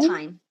of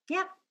time.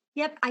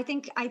 Yep. I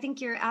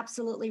think you're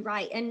absolutely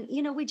right. And,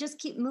 we just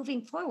keep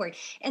moving forward,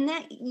 and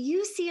that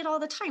you see it all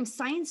the time.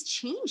 Science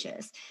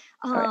changes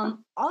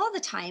all the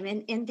time,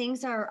 and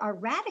things are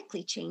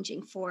radically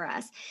changing for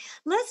us.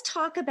 Let's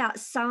talk about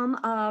some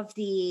of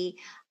the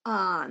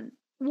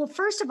Well,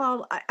 first of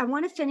all, I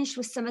want to finish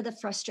with some of the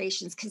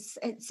frustrations because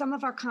some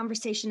of our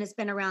conversation has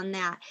been around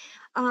that.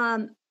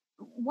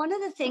 One of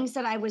the things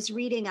that I was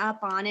reading up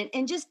on,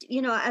 and just,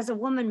 as a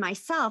woman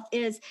myself,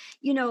 is,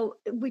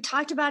 we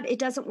talked about it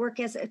doesn't work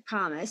as it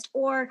promised,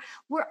 or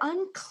we're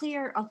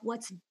unclear of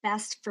what's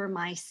best for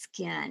my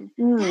skin.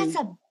 That's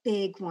a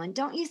big one,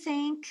 don't you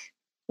think?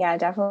 Yeah,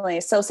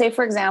 definitely. So say,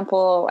 for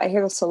example, I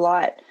hear this a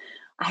lot.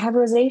 I have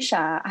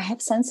rosacea. I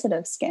have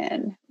sensitive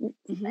skin.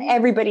 Mm-hmm.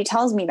 Everybody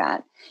tells me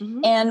that.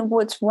 Mm-hmm. And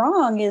what's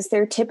wrong is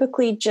they're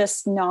typically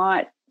just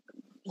not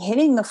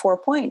hitting the 4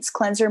 points: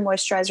 cleanser,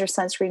 moisturizer,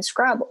 sunscreen,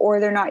 scrub, or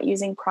they're not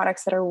using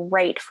products that are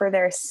right for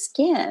their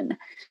skin.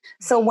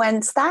 So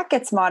once that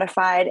gets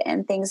modified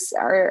and things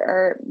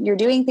are you're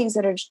doing things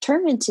that are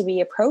determined to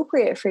be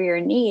appropriate for your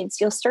needs,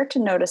 you'll start to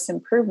notice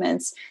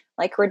improvements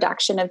like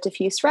reduction of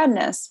diffuse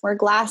redness, more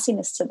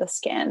glassiness to the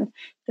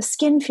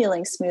skin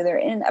feeling smoother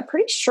in a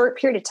pretty short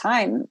period of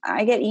time.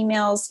 I get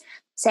emails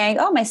saying,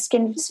 oh, my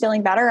skin is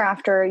feeling better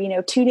after,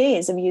 2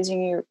 days of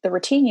using the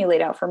routine you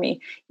laid out for me.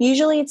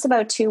 Usually it's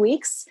about 2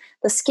 weeks.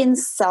 The skin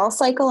cell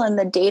cycle and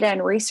the data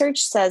and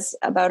research says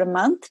about a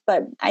month,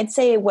 but I'd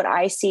say what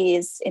I see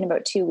is in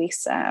about 2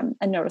 weeks,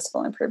 a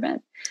noticeable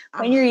improvement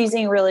when you're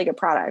using really good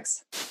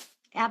products.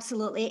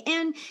 Absolutely.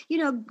 And,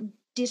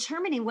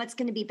 determining what's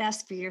going to be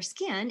best for your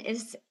skin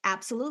is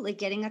absolutely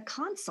getting a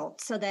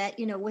consult so that,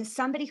 with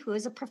somebody who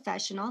is a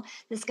professional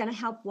that's going to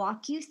help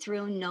walk you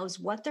through, knows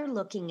what they're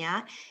looking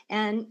at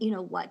and,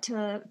 what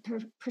to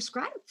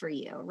prescribe for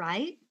you,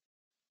 right?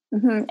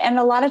 Mm-hmm. And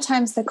a lot of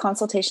times the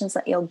consultations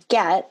that you'll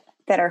get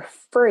that are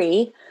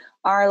free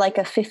are like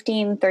a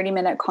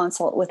 15-30-minute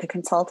consult with a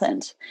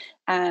consultant.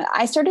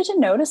 I started to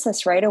notice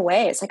this right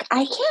away. It's like,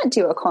 I can't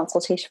do a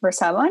consultation for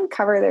someone,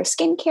 cover their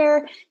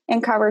skincare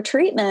and cover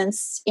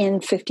treatments in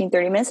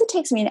 15-30 minutes. It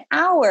takes me an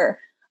hour.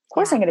 Of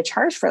course, I'm going to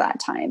charge for that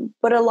time.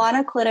 But a lot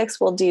of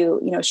clinics will do,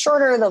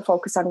 shorter. They'll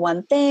focus on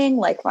one thing,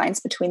 like lines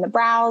between the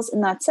brows,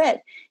 and that's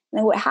it. And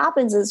then what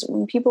happens is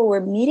when people were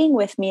meeting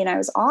with me and I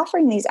was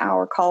offering these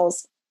hour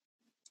calls,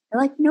 they're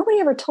like, nobody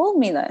ever told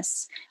me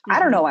this. Mm-hmm. I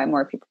don't know why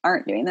more people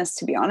aren't doing this,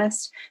 to be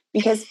honest,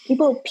 because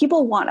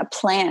people want a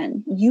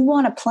plan. You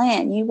want a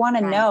plan. You want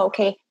to know,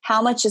 okay,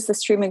 how much is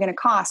this treatment going to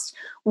cost?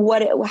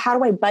 How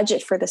do I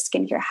budget for the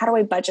skincare? How do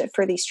I budget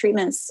for these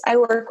treatments? I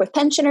work with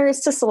pensioners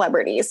to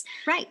celebrities.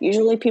 Right.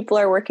 Usually people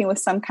are working with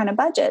some kind of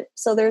budget.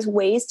 So there's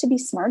ways to be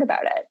smart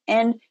about it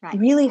and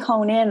really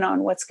hone in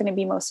on what's going to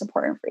be most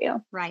important for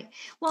you. Right.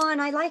 Well,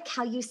 and I like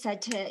how you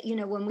said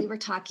when we were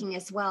talking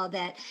as well,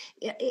 that,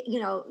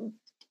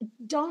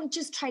 don't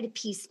just try to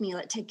piecemeal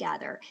it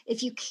together.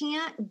 If you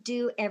can't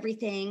do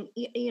everything,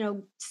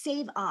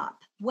 save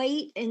up,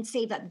 wait and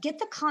save up, get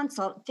the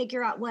consult,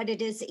 figure out what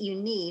it is that you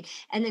need,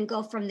 and then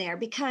go from there.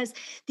 Because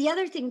the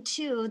other thing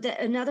too,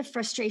 another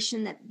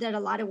frustration that a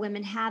lot of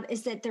women have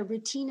is that their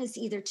routine is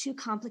either too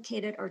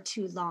complicated or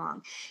too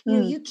long.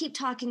 You keep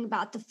talking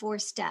about the 4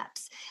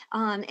 steps.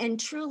 And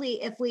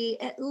truly, if we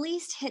at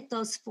least hit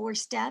those 4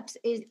 steps,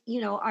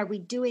 are we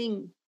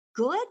doing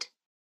good?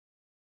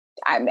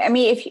 I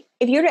mean,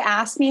 if you were to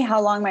ask me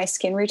how long my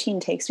skin routine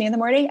takes me in the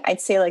morning,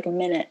 I'd say like a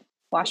minute.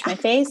 Wash my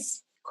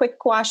face,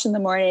 quick wash in the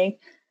morning,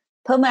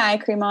 put my eye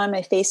cream on,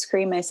 my face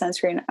cream, my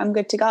sunscreen. I'm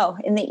good to go.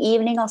 In the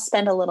evening, I'll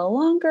spend a little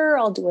longer.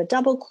 I'll do a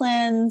double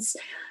cleanse,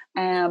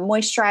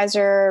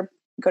 moisturizer,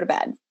 go to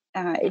bed.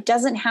 It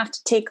doesn't have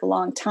to take a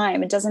long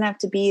time. It doesn't have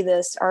to be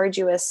this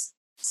arduous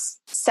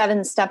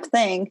 7-step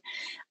thing.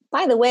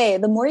 By the way,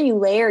 the more you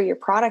layer your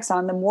products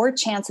on, the more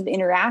chance of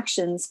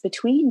interactions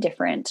between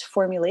different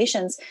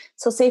formulations.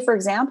 So say, for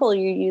example,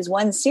 you use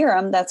one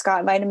serum that's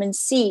got vitamin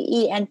C,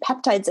 E, and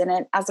peptides in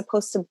it, as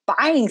opposed to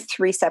buying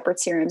 3 separate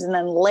serums and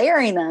then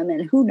layering them.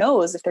 And who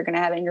knows if they're going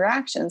to have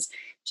interactions.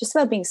 It's just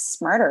about being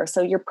smarter.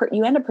 So you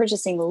end up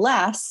purchasing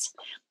less,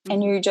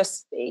 and you're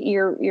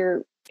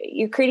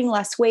creating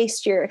less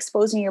waste. You're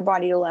exposing your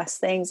body to less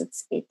things.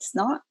 It's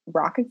not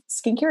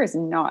skincare is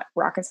not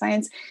rocket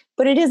science,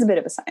 but it is a bit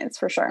of a science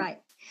for sure. Right.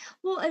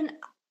 Well, and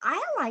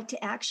I like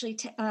to actually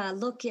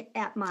look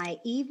at my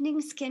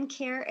evening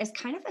skincare as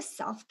kind of a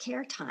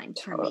self-care time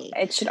for me.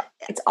 It's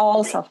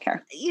all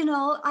self-care.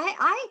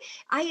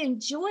 I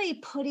enjoy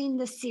putting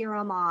the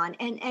serum on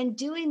and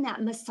doing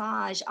that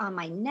massage on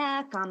my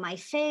neck, on my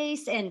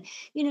face, and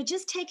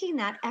just taking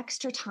that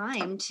extra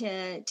time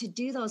to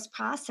do those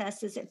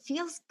processes. It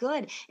feels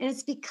good, and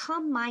it's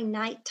become my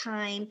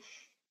nighttime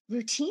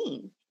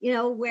routine.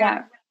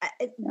 Where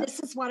this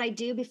is what I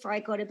do before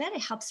I go to bed.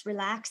 It helps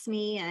relax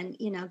me and,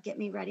 get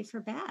me ready for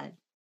bed.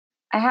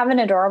 I have an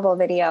adorable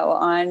video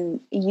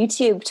on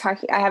YouTube.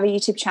 I have a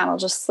YouTube channel.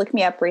 Just look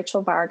me up,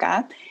 Rachel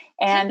Varga.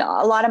 And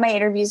a lot of my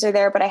interviews are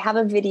there, but I have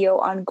a video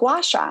on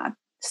gua sha.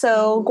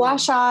 So gua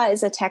sha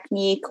is a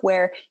technique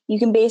where you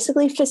can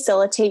basically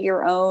facilitate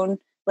your own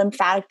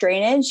lymphatic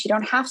drainage. You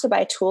don't have to buy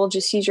a tool,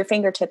 just use your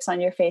fingertips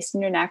on your face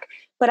and your neck.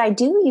 But I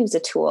do use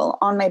a tool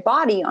on my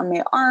body, on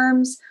my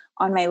arms,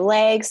 on my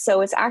legs.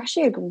 So it's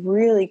actually a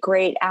really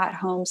great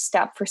at-home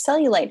step for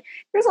cellulite.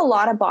 There's a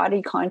lot of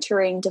body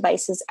contouring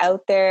devices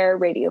out there,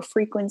 radio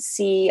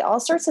frequency, all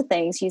sorts of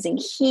things, using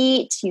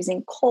heat,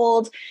 using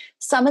cold.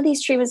 Some of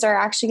these treatments are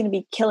actually going to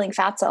be killing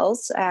fat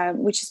cells,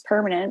 which is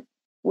permanent,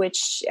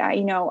 which,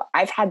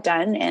 I've had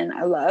done and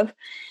I love.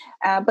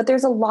 But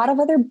there's a lot of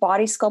other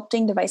body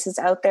sculpting devices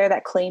out there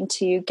that claim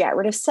to get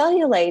rid of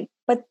cellulite,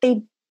 but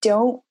they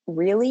don't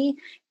really.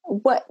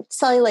 What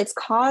cellulite's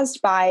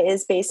caused by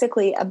is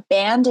basically a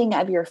banding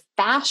of your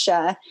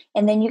fascia,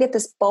 and then you get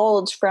this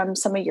bulge from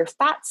some of your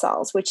fat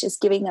cells, which is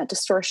giving that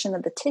distortion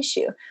of the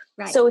tissue.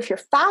 Right. So if your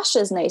fascia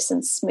is nice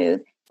and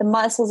smooth, the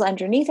muscles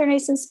underneath are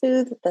nice and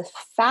smooth, the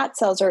fat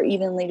cells are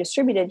evenly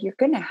distributed, you're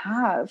going to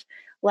have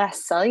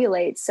less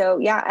cellulite. So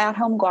yeah, at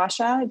home gua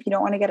sha, if you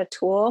don't want to get a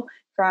tool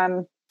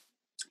from,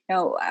 my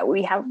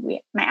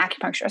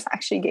acupuncturist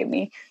actually gave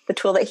me the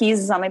tool that he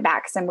uses on my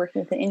back because I'm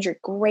working with an injury.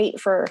 Great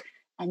for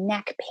a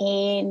neck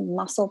pain,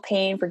 muscle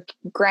pain, for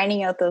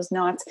grinding out those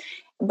knots.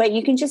 But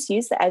you can just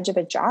use the edge of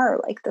a jar,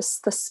 like the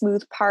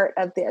smooth part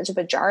of the edge of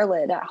a jar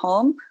lid at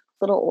home,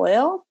 little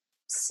oil.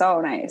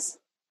 So nice.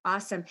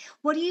 Awesome.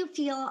 What do you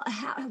feel,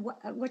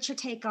 what's your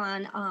take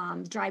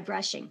on dry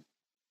brushing?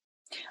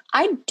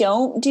 I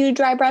don't do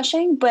dry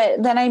brushing,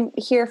 but then I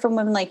hear from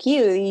women like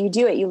you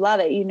do it, you love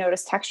it, you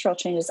notice textural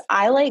changes.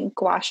 I like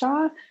gua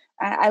sha.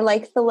 I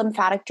like the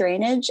lymphatic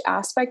drainage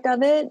aspect of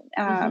it.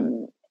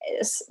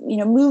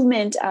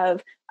 Movement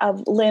of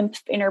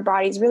lymph in our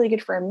body is really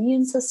good for our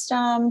immune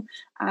system,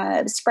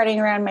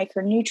 spreading around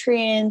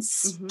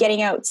micronutrients,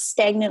 getting out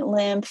stagnant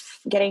lymph,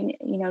 getting,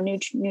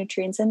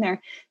 nutrients in there.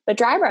 But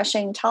dry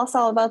brushing, tell us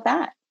all about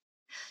that.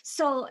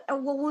 So,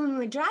 when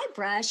we dry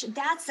brush,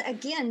 that's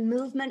again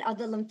movement of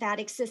the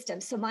lymphatic system.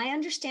 So, my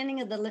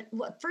understanding of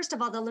first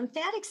of all, the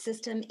lymphatic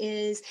system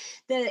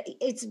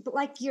it's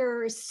like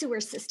your sewer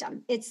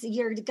system. It's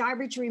your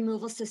garbage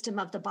removal system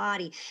of the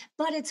body,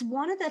 but it's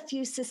one of the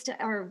few systems,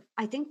 or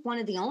I think one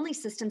of the only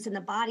systems in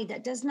the body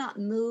that does not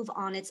move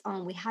on its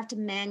own. We have to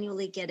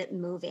manually get it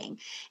moving,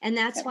 and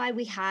that's why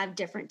we have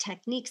different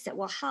techniques that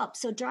will help.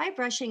 So, dry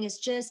brushing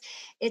is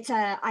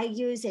I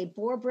use a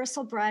boar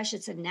bristle brush.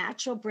 It's a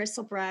natural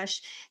bristle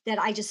brush that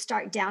I just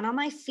start down on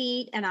my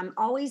feet, and I'm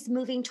always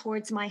moving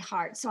towards my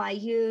heart. So I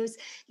use,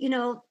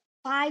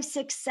 5,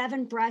 6,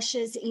 7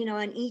 brushes,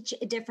 in each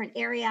different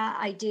area.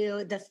 I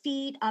do the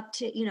feet up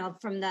to,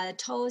 from the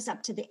toes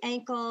up to the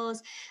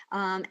ankles,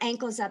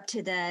 ankles up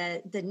to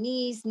the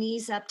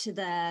knees up to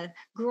the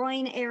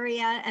groin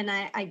area. And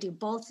I do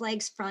both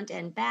legs, front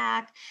and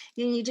back.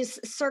 Then you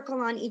just circle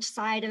on each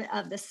side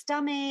of the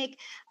stomach.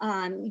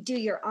 You do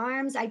your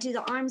arms. I do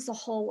the arms the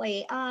whole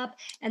way up.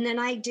 And then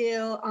I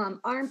do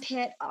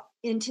armpit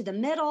into the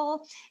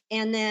middle,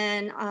 and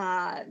then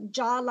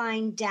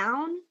jawline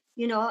down,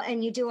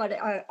 and you do it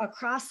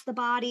across the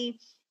body,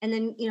 and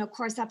then, of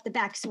course, up the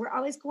back. So we're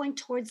always going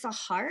towards the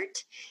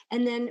heart.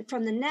 And then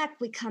from the neck,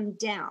 we come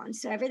down.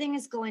 So everything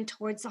is going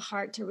towards the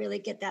heart to really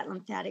get that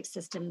lymphatic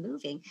system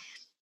moving.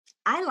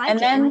 I like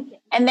it.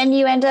 And then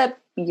you end up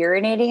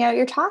urinating out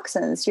your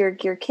toxins. Your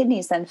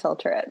kidneys then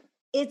filter it.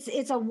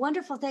 It's a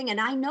wonderful thing.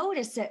 And I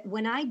notice that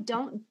when I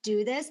don't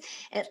do this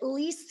at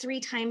least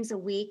 3 times a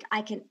week,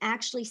 I can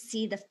actually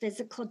see the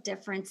physical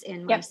difference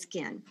in my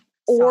skin.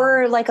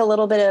 Or like a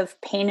little bit of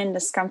pain and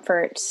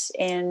discomfort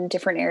in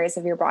different areas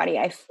of your body.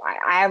 I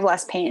have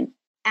less pain.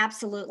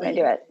 Absolutely. When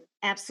I do it.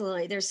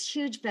 Absolutely. There's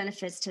huge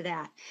benefits to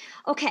that.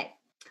 Okay.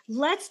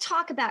 Let's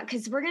talk about,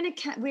 because we're going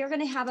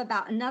to have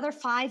about another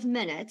 5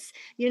 minutes,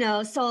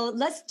 so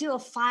let's do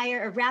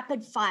a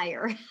rapid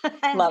fire.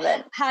 Love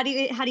it. How do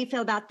you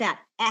feel about that?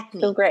 Acne.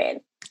 Feel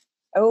great.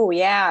 Oh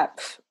yeah.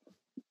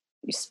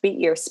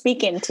 You're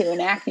speaking to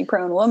an acne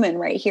prone woman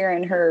right here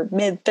in her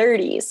mid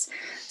 30s.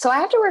 So I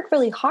have to work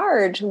really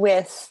hard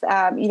with,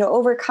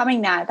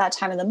 overcoming that at that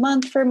time of the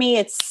month. For me,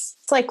 it's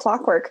like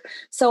clockwork.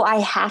 So I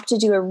have to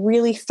do a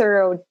really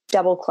thorough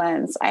double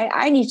cleanse.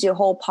 I need to do a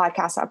whole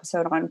podcast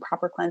episode on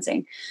proper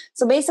cleansing.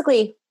 So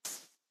basically,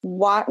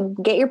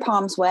 get your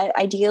palms wet.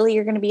 Ideally,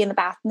 you're going to be in the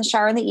bath and the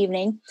shower in the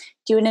evening.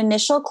 Do an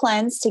initial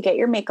cleanse to get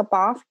your makeup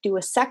off. Do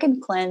a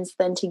second cleanse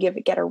then to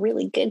get a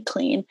really good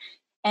clean.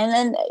 And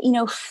then,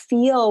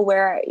 feel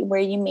where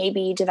you may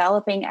be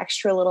developing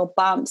extra little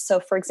bumps. So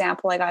for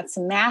example, I got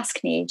some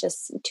maskne,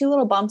 just 2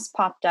 little bumps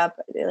popped up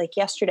like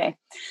yesterday.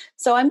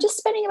 So I'm just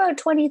spending about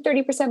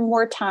 20-30%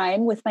 more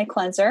time with my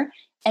cleanser.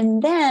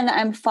 And then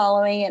I'm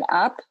following it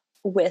up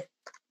with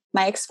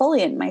my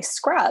exfoliant, my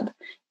scrub.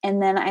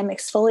 And then I'm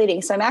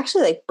exfoliating. So I'm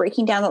actually like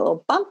breaking down that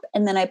little bump.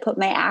 And then I put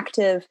my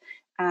active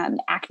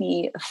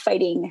acne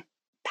fighting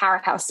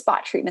powerhouse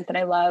spot treatment that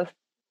I love.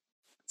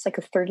 It's like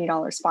a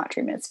 $30 spot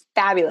treatment. It's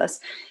fabulous.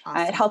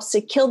 Awesome. It helps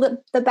to kill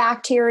the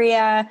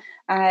bacteria.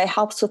 It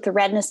helps with the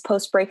redness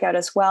post-breakout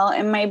as well.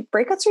 And my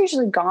breakouts are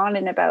usually gone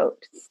in about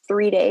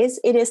 3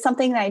 days. It is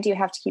something that I do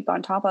have to keep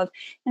on top of.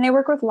 And I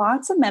work with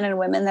lots of men and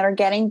women that are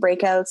getting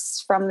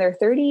breakouts from their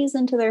 30s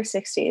into their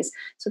 60s.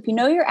 So if you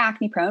know you're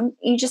acne prone,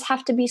 you just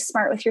have to be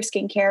smart with your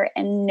skincare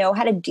and know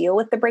how to deal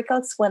with the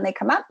breakouts when they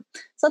come up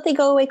so that they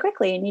go away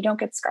quickly and you don't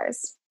get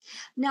scars.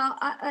 Now,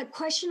 a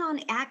question on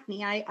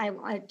acne.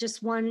 I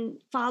just one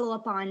follow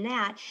up on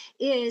that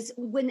is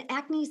when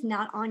acne is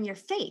not on your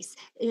face,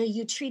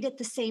 you treat it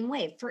the same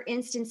way. For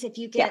instance, if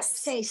you get, Yes.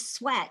 say,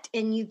 sweat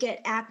and you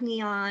get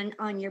acne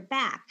on your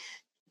back,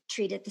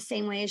 treat it the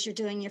same way as you're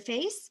doing your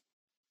face.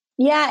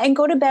 Yeah, and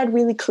go to bed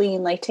really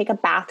clean, like take a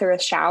bath or a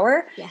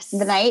shower. Yes. In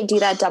the night, do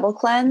that double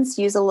cleanse,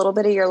 use a little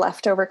bit of your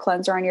leftover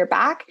cleanser on your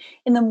back.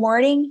 In the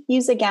morning,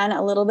 use again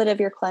a little bit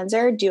of your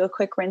cleanser, do a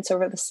quick rinse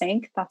over the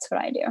sink. That's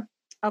what I do.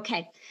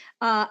 Okay.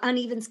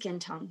 Uneven skin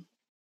tone.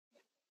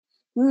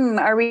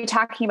 Are we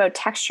talking about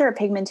texture or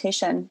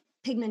pigmentation?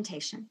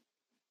 Pigmentation.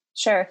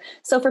 Sure.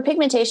 So for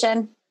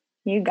pigmentation,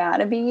 you got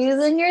to be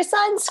using your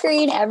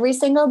sunscreen every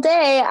single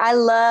day. I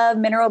love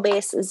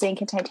mineral-based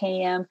zinc and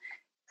titanium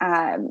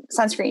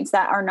sunscreens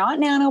that are not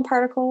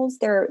nanoparticles.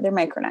 They're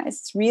micronized.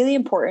 It's really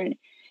important.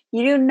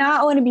 You do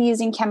not want to be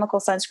using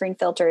chemical sunscreen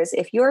filters.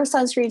 If your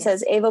sunscreen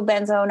says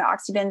avobenzone,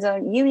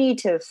 oxybenzone, you need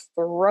to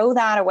throw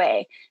that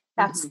away.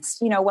 That's,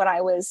 what I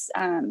was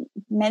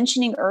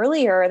mentioning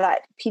earlier,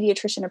 that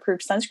pediatrician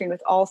approved sunscreen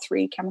with all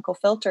 3 chemical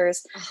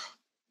filters.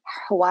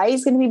 Hawaii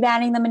is going to be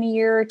banning them in a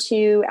year or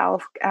two.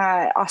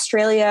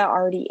 Australia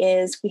already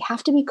is. We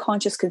have to be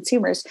conscious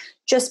consumers.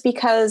 Just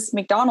because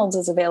McDonald's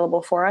is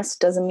available for us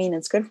doesn't mean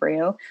it's good for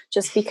you.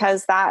 Just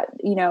because that,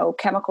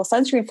 chemical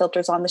sunscreen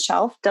filters on the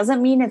shelf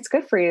doesn't mean it's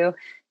good for you.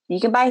 You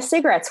can buy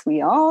cigarettes.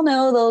 We all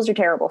know those are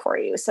terrible for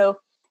you. So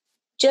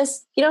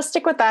just,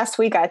 stick with us.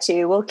 We got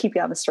you. We'll keep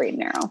you on the straight and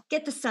narrow.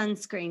 Get the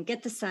sunscreen.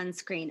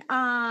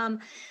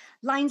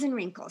 Lines and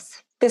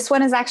wrinkles. This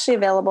one is actually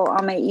available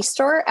on my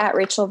e-store at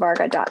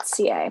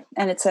rachelvarga.ca.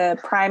 And it's a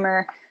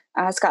primer.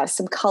 It's got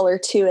some color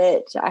to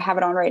it. I have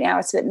it on right now.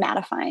 It's a bit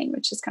mattifying,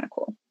 which is kind of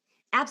cool.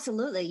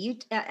 Absolutely.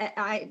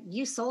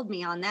 You sold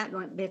me on that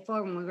one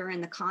before when we were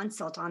in the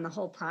consult on the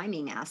whole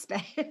priming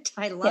aspect.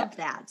 I love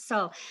that.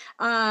 So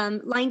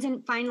fine lines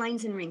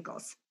and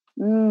wrinkles.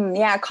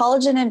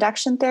 Collagen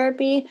induction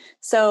therapy.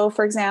 So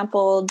for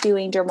example,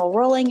 doing dermal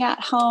rolling at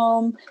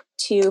home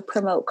to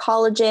promote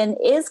collagen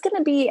is going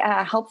to be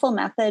a helpful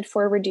method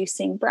for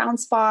reducing brown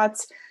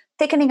spots,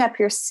 thickening up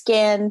your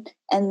skin,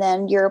 and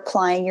then you're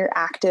applying your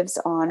actives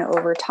on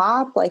over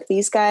top. Like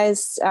these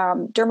guys,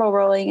 dermal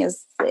rolling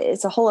is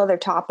a whole other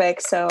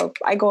topic. So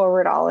I go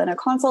over it all in a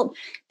consult.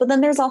 But then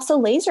there's also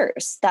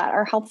lasers that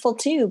are helpful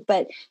too.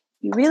 But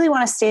you really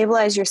want to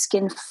stabilize your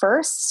skin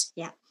first.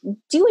 Yeah.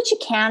 Do what you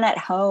can at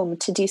home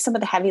to do some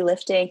of the heavy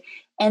lifting,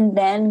 and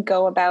then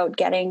go about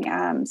getting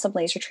some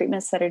laser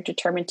treatments that are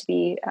determined to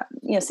be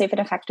safe and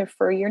effective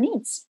for your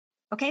needs.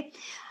 Okay.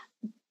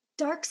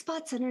 Dark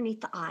spots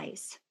underneath the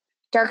eyes.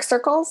 Dark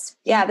circles.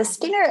 Yeah. The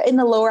skin in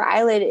the lower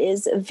eyelid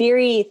is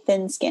very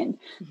thin skin.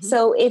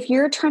 So if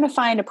you're trying to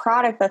find a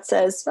product that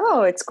says,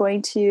 it's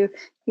going to,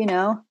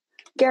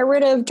 get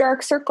rid of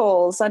dark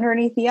circles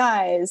underneath the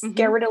eyes,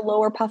 get rid of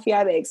lower puffy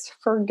eye bags,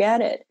 forget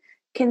it.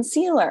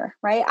 Concealer,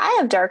 right? I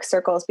have dark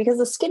circles because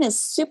the skin is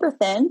super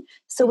thin.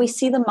 So we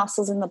see the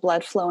muscles and the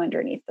blood flow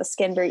underneath the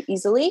skin very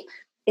easily.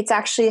 It's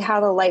actually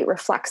how the light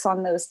reflects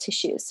on those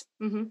tissues.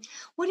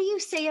 What do you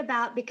say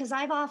about, because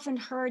I've often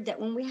heard that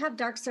when we have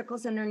dark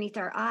circles underneath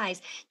our eyes,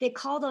 they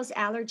call those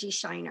allergy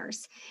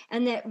shiners.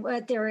 And that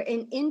what they're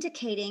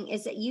indicating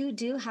is that you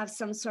do have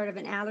some sort of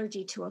an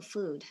allergy to a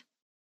food.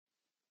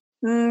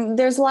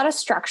 There's a lot of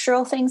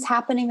structural things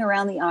happening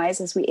around the eyes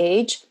as we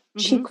age.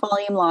 Cheek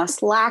volume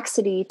loss,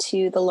 laxity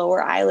to the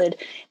lower eyelid.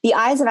 The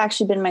eyes have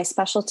actually been my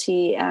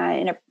specialty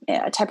in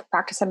a type of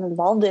practice I'm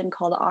involved in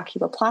called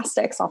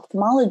oculoplastics,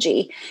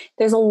 ophthalmology.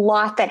 There's a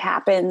lot that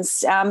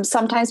happens.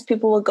 Sometimes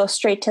people will go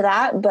straight to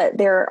that, but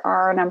there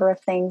are a number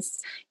of things,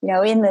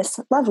 in this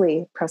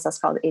lovely process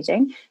called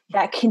aging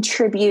that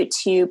contribute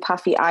to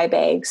puffy eye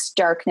bags,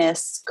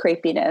 darkness,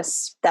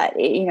 crepiness that,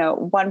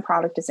 one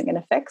product isn't going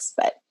to fix,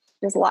 but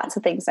there's lots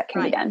of things that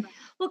can be done.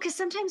 Well, because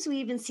sometimes we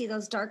even see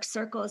those dark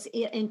circles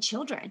in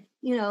children,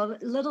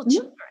 little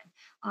children.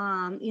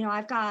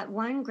 I've got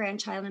one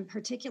grandchild in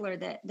particular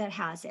that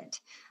has it.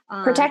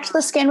 Protect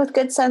the skin with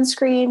good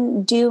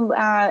sunscreen, do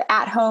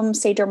at home,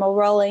 say dermal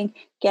rolling,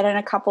 get in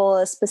a couple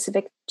of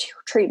specific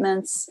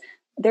treatments.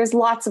 There's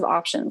lots of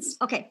options.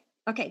 Okay,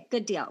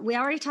 good deal. We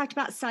already talked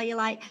about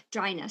cellulite,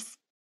 dryness.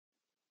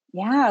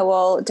 Yeah,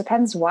 well, it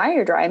depends why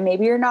you're dry.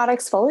 Maybe you're not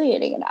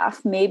exfoliating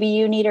enough. Maybe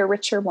you need a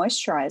richer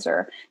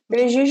moisturizer.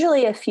 There's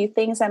usually a few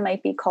things that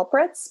might be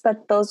culprits,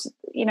 but those,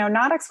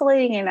 not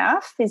exfoliating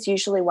enough is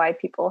usually why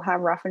people have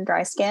rough and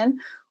dry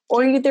skin,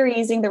 or they're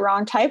using the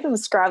wrong type of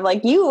scrub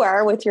like you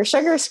are with your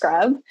sugar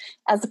scrub,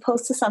 as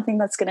opposed to something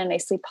that's going to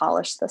nicely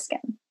polish the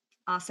skin.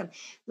 Awesome.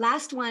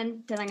 Last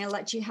one that I'm going to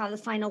let you have the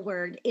final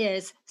word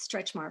is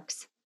stretch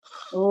marks.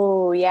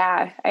 Oh,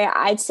 yeah.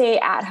 I'd say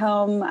at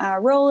home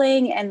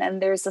rolling, and then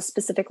there's a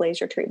specific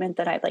laser treatment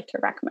that I'd like to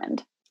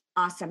recommend.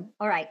 Awesome.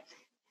 All right.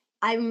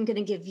 I'm going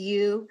to give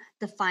you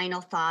the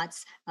final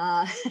thoughts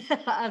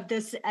of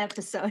this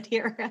episode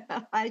here.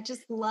 I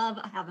just love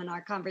having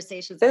our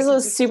conversations. This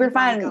was super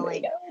fun.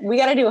 We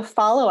got to do a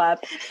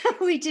follow-up.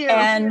 We do.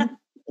 And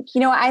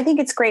I think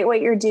it's great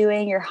what you're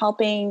doing. You're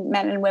helping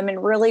men and women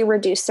really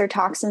reduce their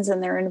toxins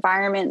in their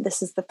environment.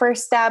 This is the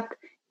first step.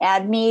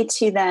 Add me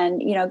to then,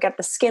 get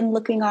the skin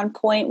looking on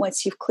point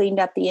once you've cleaned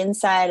up the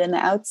inside and the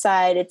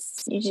outside.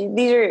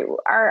 These are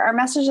our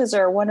messages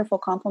are wonderful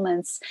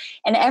compliments.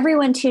 And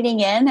everyone tuning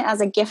in,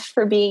 as a gift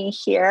for being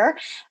here,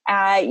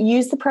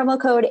 use the promo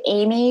code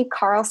Amy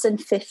Carlson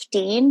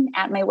 15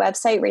 at my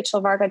website,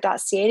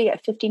 rachelvarga.ca, to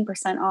get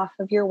 15% off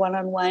of your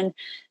one-on-one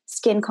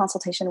skin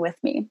consultation with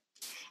me.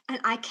 And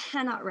I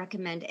cannot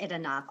recommend it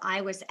enough. I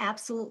was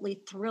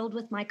absolutely thrilled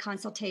with my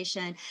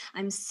consultation.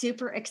 I'm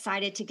super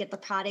excited to get the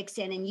products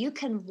in. And you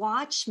can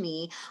watch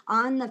me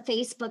on the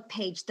Facebook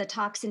page, The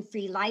Toxin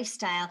Free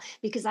Lifestyle,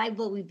 because I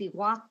will be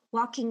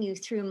walking you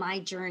through my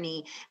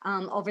journey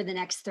over the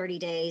next 30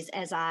 days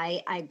as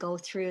I go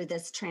through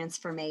this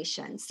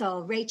transformation.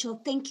 So,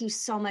 Rachel, thank you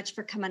so much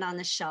for coming on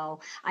the show.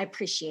 I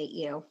appreciate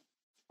you.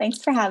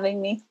 Thanks for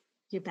having me.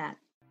 You bet.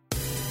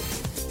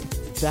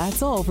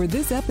 That's all for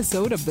this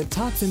episode of The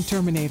Toxin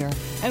Terminator,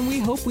 and we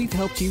hope we've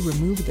helped you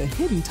remove the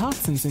hidden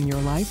toxins in your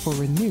life for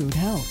renewed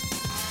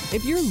health.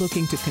 If you're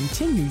looking to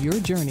continue your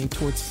journey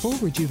towards full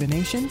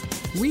rejuvenation,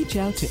 reach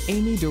out to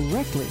Amy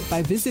directly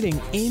by visiting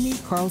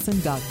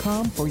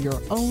amycarlson.com for your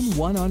own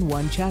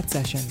one-on-one chat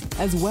session,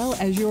 as well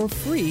as your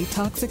free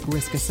toxic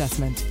risk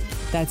assessment.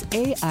 That's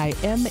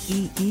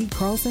AIMEE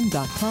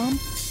Carlson.com.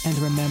 And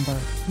remember,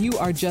 you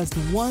are just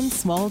one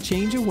small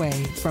change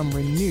away from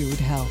renewed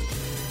health.